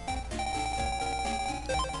chips.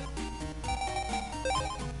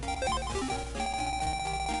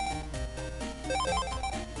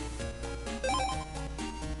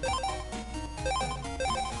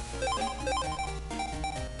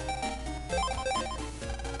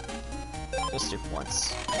 Just do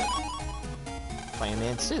once.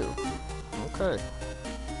 Fireman 2. Okay.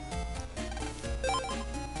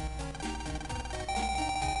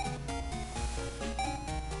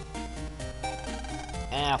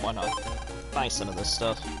 Why not? Buy some of this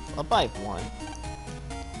stuff. I'll buy one.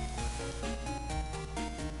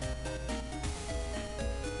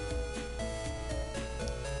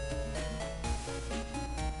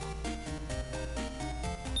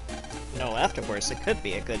 You know, afterwards it could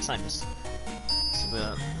be a good time to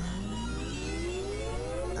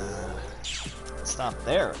stop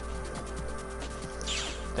there.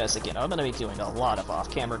 Because again, I'm gonna be doing a lot of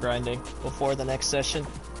off-camera grinding before the next session.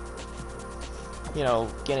 You know,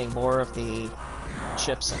 getting more of the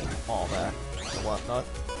chips and all that and whatnot.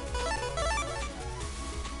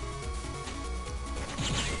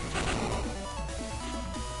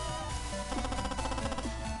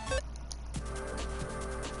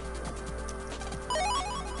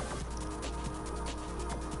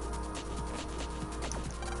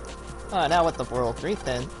 Now with the World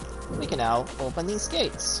Reef-In, we can now open these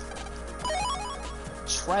gates.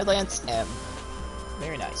 Trilance M.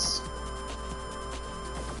 Very nice.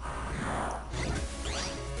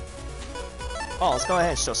 Oh, let's go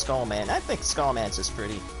ahead and show Skullman. I think Skullman's is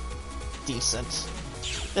pretty decent.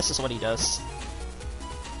 This is what he does.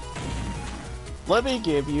 Let me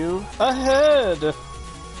give you a head!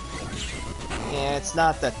 Yeah, it's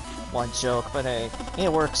not that one joke, but hey,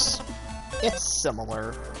 it works. It's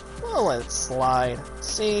similar. We'll let it slide.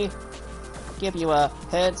 See? Give you a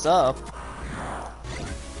heads up.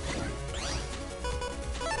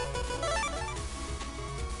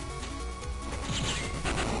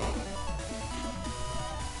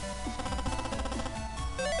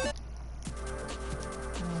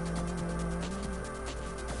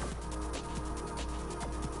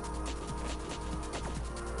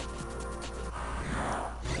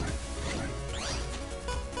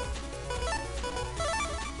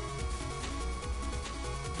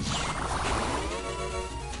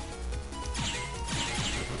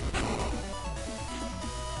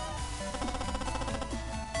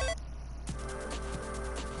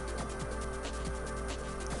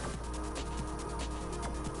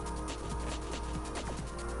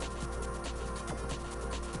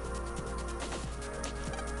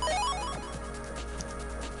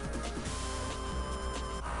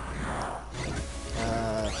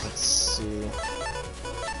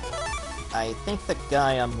 I think the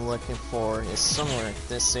guy I'm looking for is somewhere in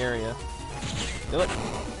this area. Do it.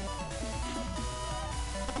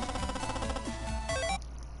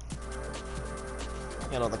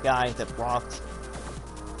 You know, the guy that robbed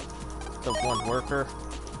the one worker.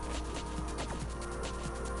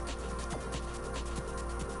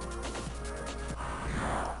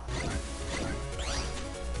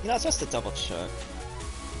 You know, it's just a double check.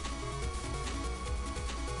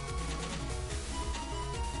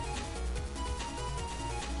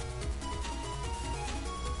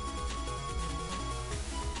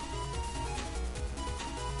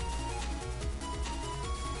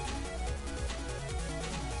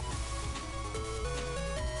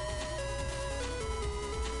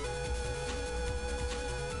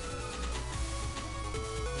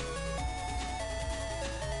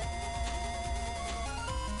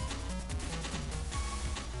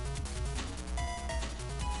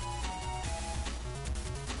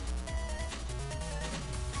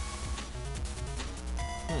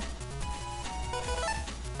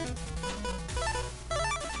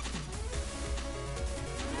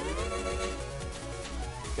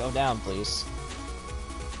 Go down, please.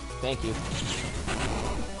 Thank you.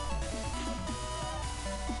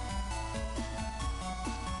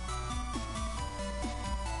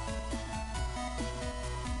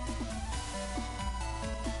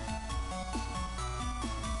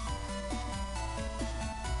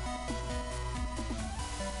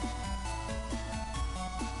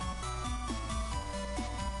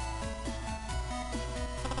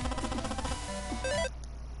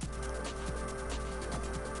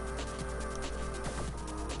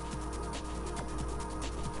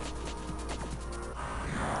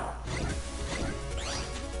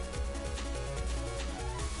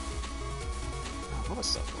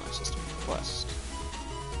 quest.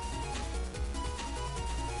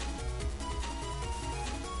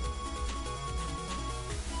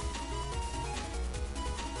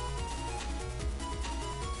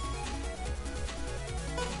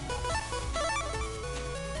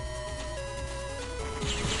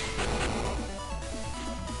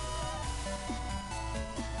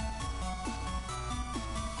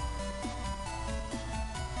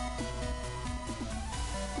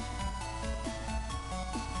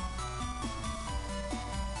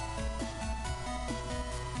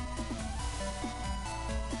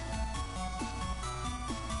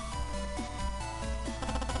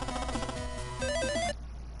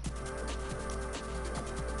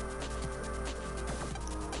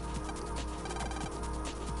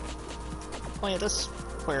 Oh yeah, this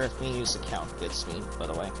Player with Me use account gets me, by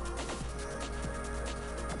the way.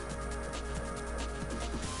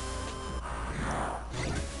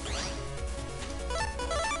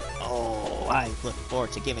 Oh, I look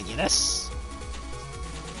forward to giving you this.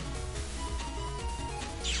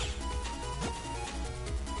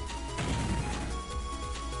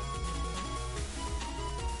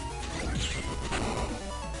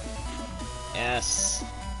 Yes.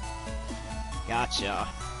 Gotcha.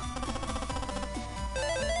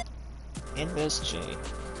 Invis J.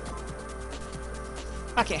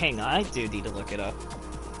 Okay, hang on, I do need to look it up.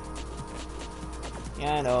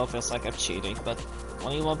 Yeah, I know, it feels like I'm cheating, but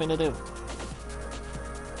what do you want me to do?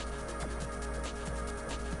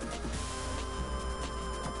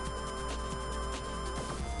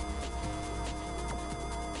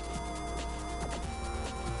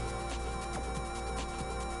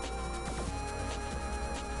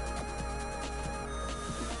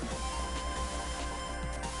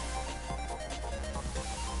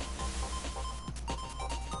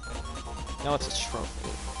 No, it's a trophy.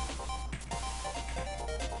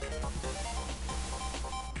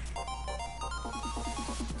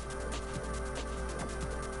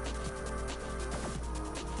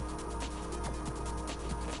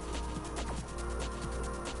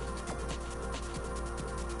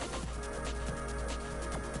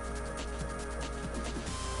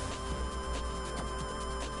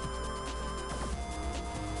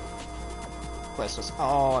 Quizmasters.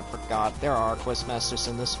 Oh, I forgot. There are Quizmasters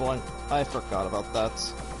in this one. I forgot about that.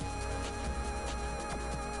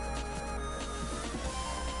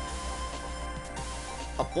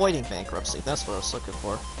 Avoiding bankruptcy. That's what I was looking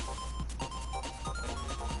for.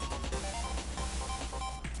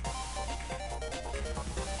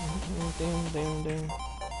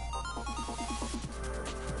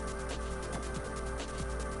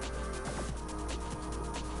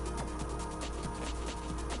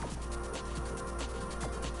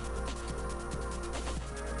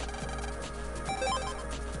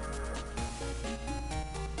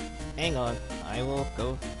 Hang on, I will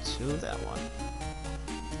go to that one.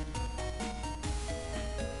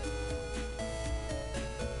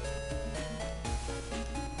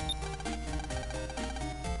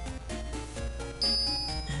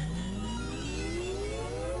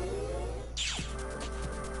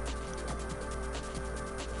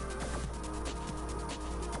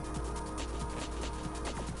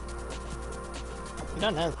 You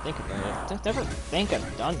don't have to think about it. I never think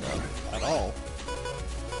I've done them at all.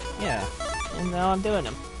 Yeah, and now I'm doing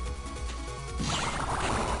them.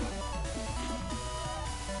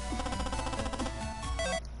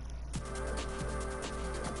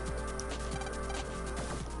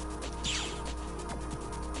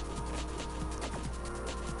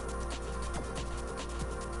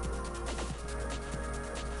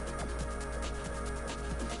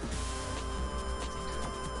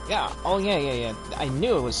 Yeah, oh yeah. I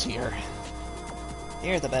knew it was here.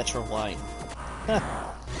 Near the Metro line.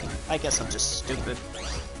 I guess I'm just stupid.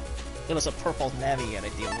 It was a purple Navi I had to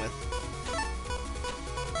deal with.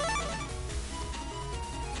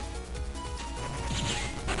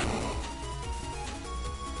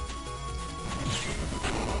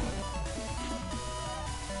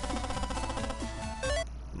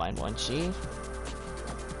 Mine 1G?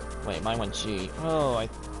 Wait, mine 1G. Oh, I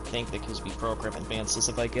think that gives me program advances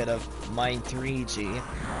if I get a mine 3G.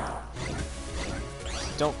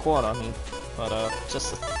 Don't quote on me, but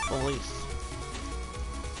just a belief.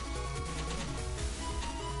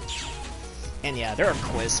 And yeah, there are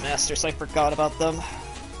Quizmasters, I forgot about them.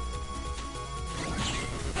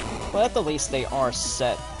 But at the least they are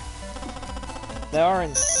set. They are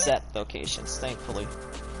in set locations, thankfully.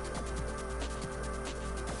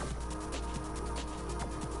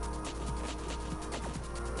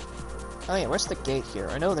 Oh yeah, where's the gate here?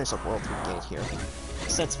 I know there's a World 3 gate here.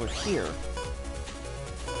 Since we're here.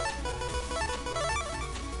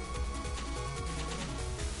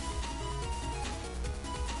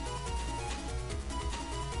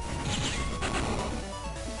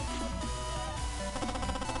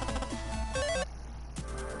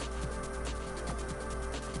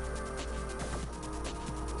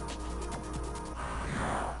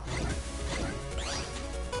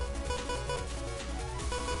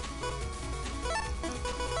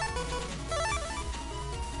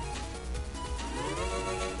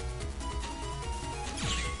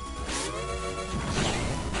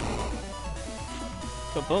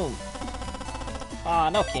 Ba-boom. Ah,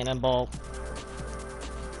 no cannonball.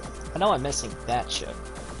 I know I'm missing that ship.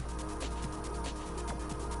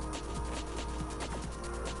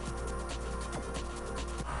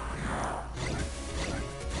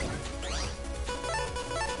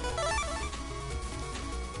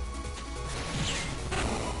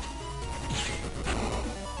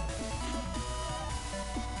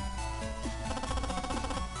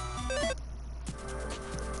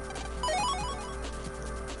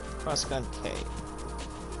 Crossgun K.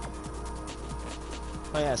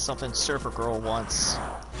 Oh yeah, something Surfer Girl wants.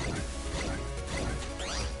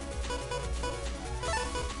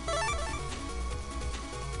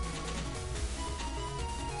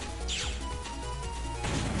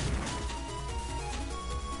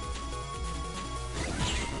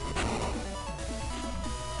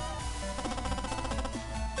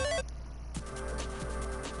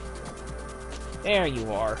 There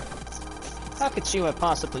you are. How could you have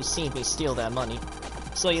possibly seen me steal that money?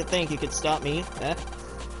 So you think you could stop me, eh?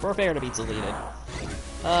 Prepare to be deleted.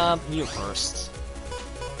 You first.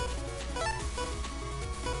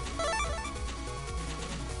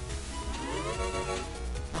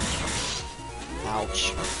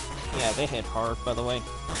 Ouch. Yeah, they hit hard, by the way.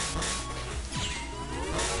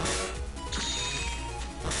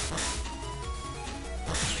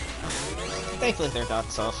 Thankfully, they're not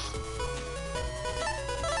tough.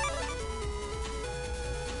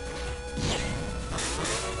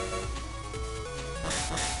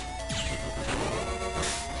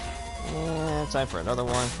 Time for another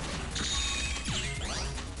one.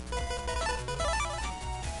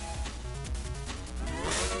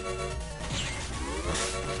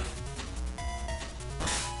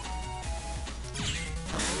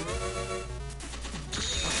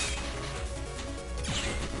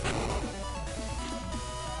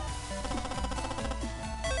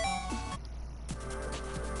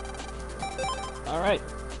 All right.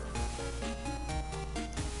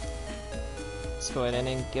 Let's go ahead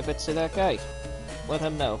and give it to that guy. Let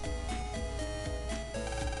him know.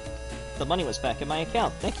 The money was back in my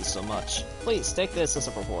account. Thank you so much. Please, take this as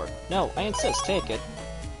a reward. No, I insist, take it.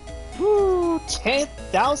 Woo!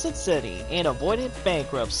 10,000 city and avoided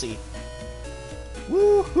bankruptcy.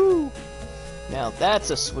 Woohoo! Now that's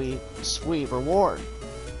a sweet, sweet reward.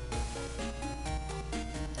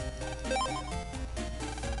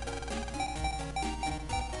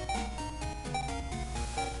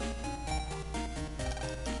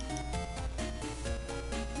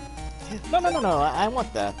 No, I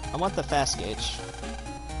want that. I want the fast gauge.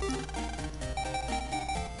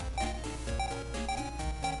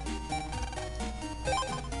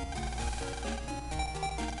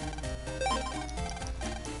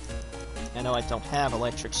 I know I don't have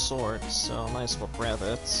electric sword, so I might as well grab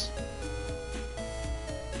it.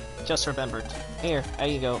 Just remembered. Here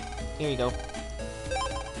you go. Here you go.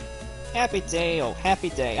 Happy day, oh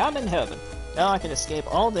happy day. I'm in heaven. Now I can escape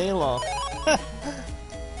all day long.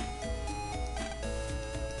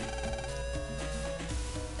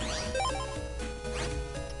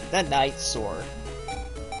 The Night Sword.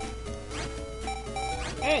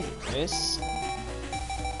 Anyways.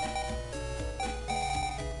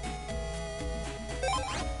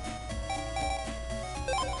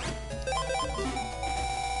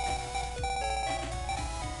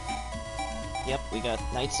 Yep, we got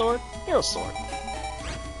Night Sword, Hero Sword.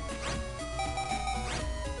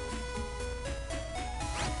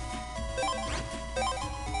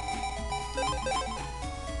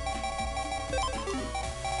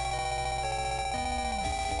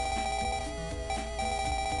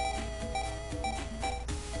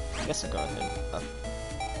 I guess I'll go ahead and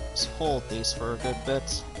just hold these for a good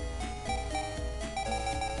bit.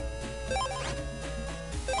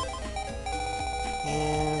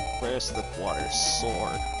 And where's the water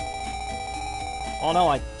sword? Oh no,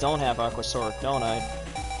 I don't have Aqua Sword, don't I?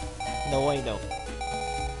 No, I don't.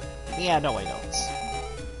 Yeah, no, I don't.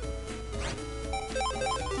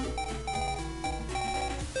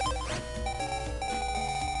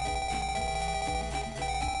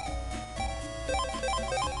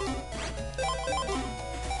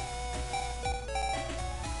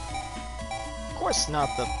 Of course, not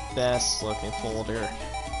the best looking folder,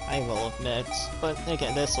 I will admit, but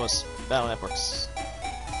again, this was Battle Network's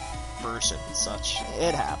version and such.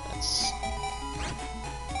 It happens.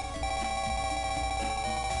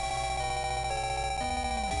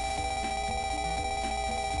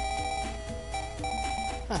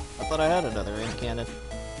 Huh, I thought I had another ink cannon.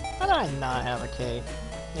 How did I not have a K?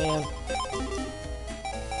 Man.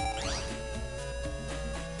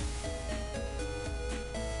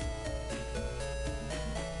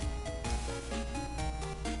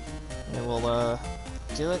 And we'll,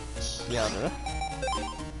 do it here.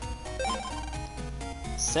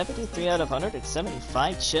 73 out of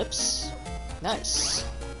 175 chips. Nice.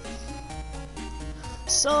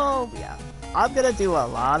 So, yeah. I'm gonna do a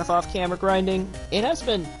lot of off-camera grinding. It has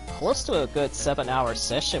been close to a good 7-hour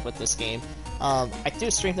session with this game. I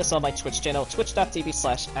do stream this on my Twitch channel,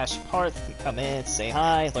 twitch.tv/AshParth. You come in, say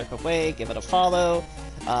hi, lurk away, give it a follow.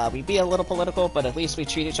 We be a little political, but at least we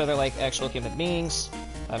treat each other like actual human beings.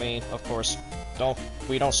 I mean, of course,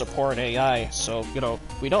 we don't support AI, so, you know,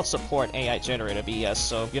 we don't support AI-generated BS,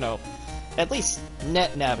 so, you know, at least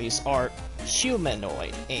net navis are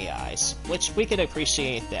humanoid AIs, which we can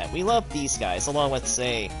appreciate that. We love these guys, along with,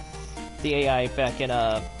 say, the AI back in,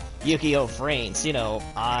 Yu-Gi-Oh! Vrains, you know,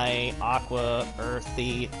 Aqua,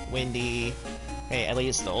 Earthy, Windy. Hey, at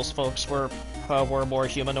least those folks were more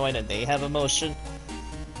humanoid and they have emotion.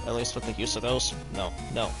 At least with the use of those. No,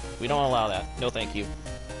 we don't allow that. No thank you.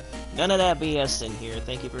 None of that BS in here,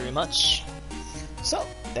 thank you very much. So,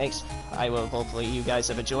 thanks. I will hopefully you guys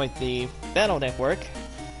have enjoyed the Battle Network,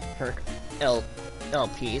 her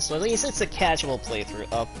LP, so at least it's a casual playthrough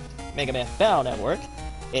of Mega Man Battle Network.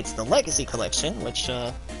 It's the Legacy Collection, which,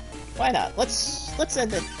 why not? Let's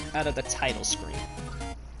end it out of the title screen.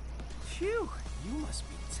 Phew, you must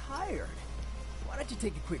be tired. Why don't you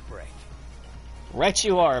take a quick break? Right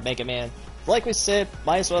you are, Mega Man. Like we said,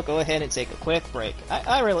 might as well go ahead and take a quick break.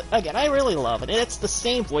 I really love it. And it's the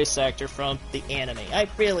same voice actor from the anime. I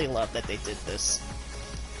really love that they did this.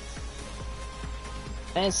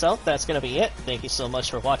 And so, that's gonna be it. Thank you so much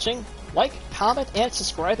for watching. Like, comment, and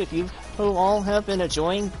subscribe if you all have been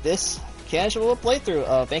enjoying this casual playthrough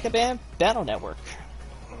of Mega Man Battle Network.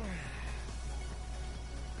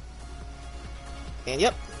 And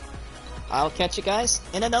yep, I'll catch you guys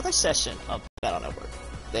in another session of Battle Network.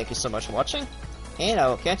 Thank you so much for watching, and I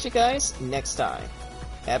will catch you guys next time.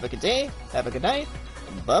 Have a good day, have a good night,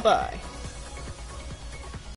 bye-bye.